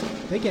perfect,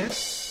 they get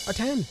a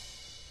 10.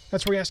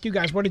 That's where we ask you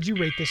guys, what did you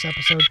rate this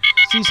episode?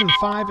 Season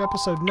 5,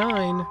 Episode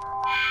 9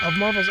 of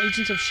Marvel's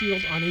Agents of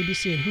S.H.I.E.L.D. on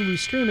ABC and Hulu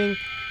streaming,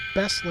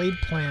 Best Laid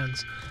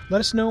Plans. Let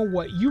us know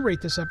what you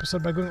rate this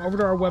episode by going over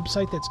to our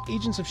website. That's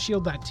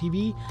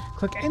agentsofshield.tv.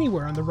 Click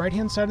anywhere on the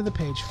right-hand side of the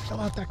page, fill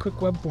out that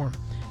quick web form,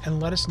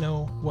 and let us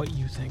know what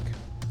you think.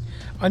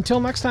 Until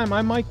next time,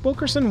 I'm Mike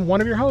Wilkerson, one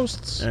of your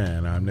hosts.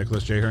 And I'm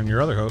Nicholas J. Hearn,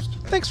 your other host.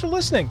 Thanks for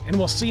listening, and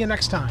we'll see you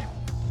next time.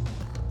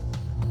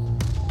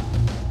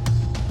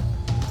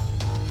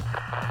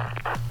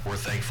 We're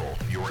thankful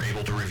you were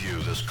able to review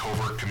this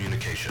covert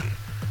communication,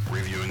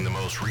 reviewing the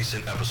most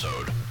recent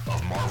episode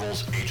of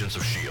Marvel's Agents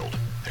of S.H.I.E.L.D.,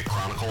 a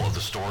chronicle of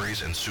the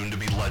stories and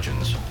soon-to-be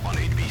legends on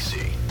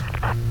ABC.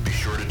 Be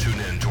sure to tune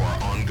in to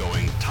our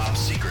ongoing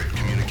top-secret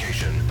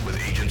communication with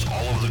agents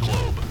all over the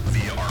globe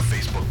via our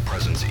Facebook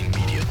presence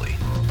immediately.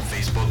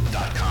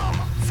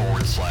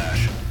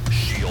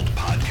 Facebook.com/S.H.I.E.L.D.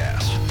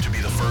 podcast to be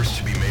the first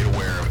to be made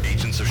aware of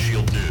Agents of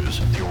S.H.I.E.L.D.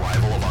 news, the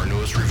arrival of our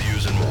newest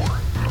reviews, and more.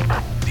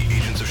 The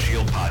Agents of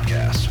S.H.I.E.L.D.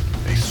 podcast,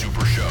 a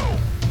super show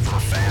for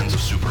fans of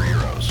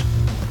superheroes.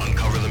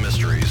 Uncover the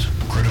mysteries,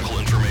 critical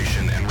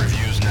information, and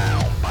reviews now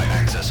by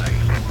accessing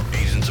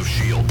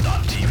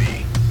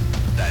agentsofshield.tv.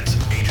 That's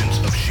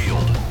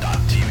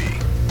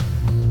agentsofshield.tv.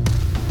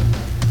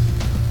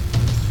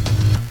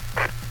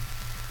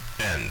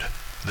 End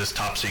this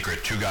top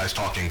secret two guys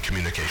talking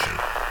communication.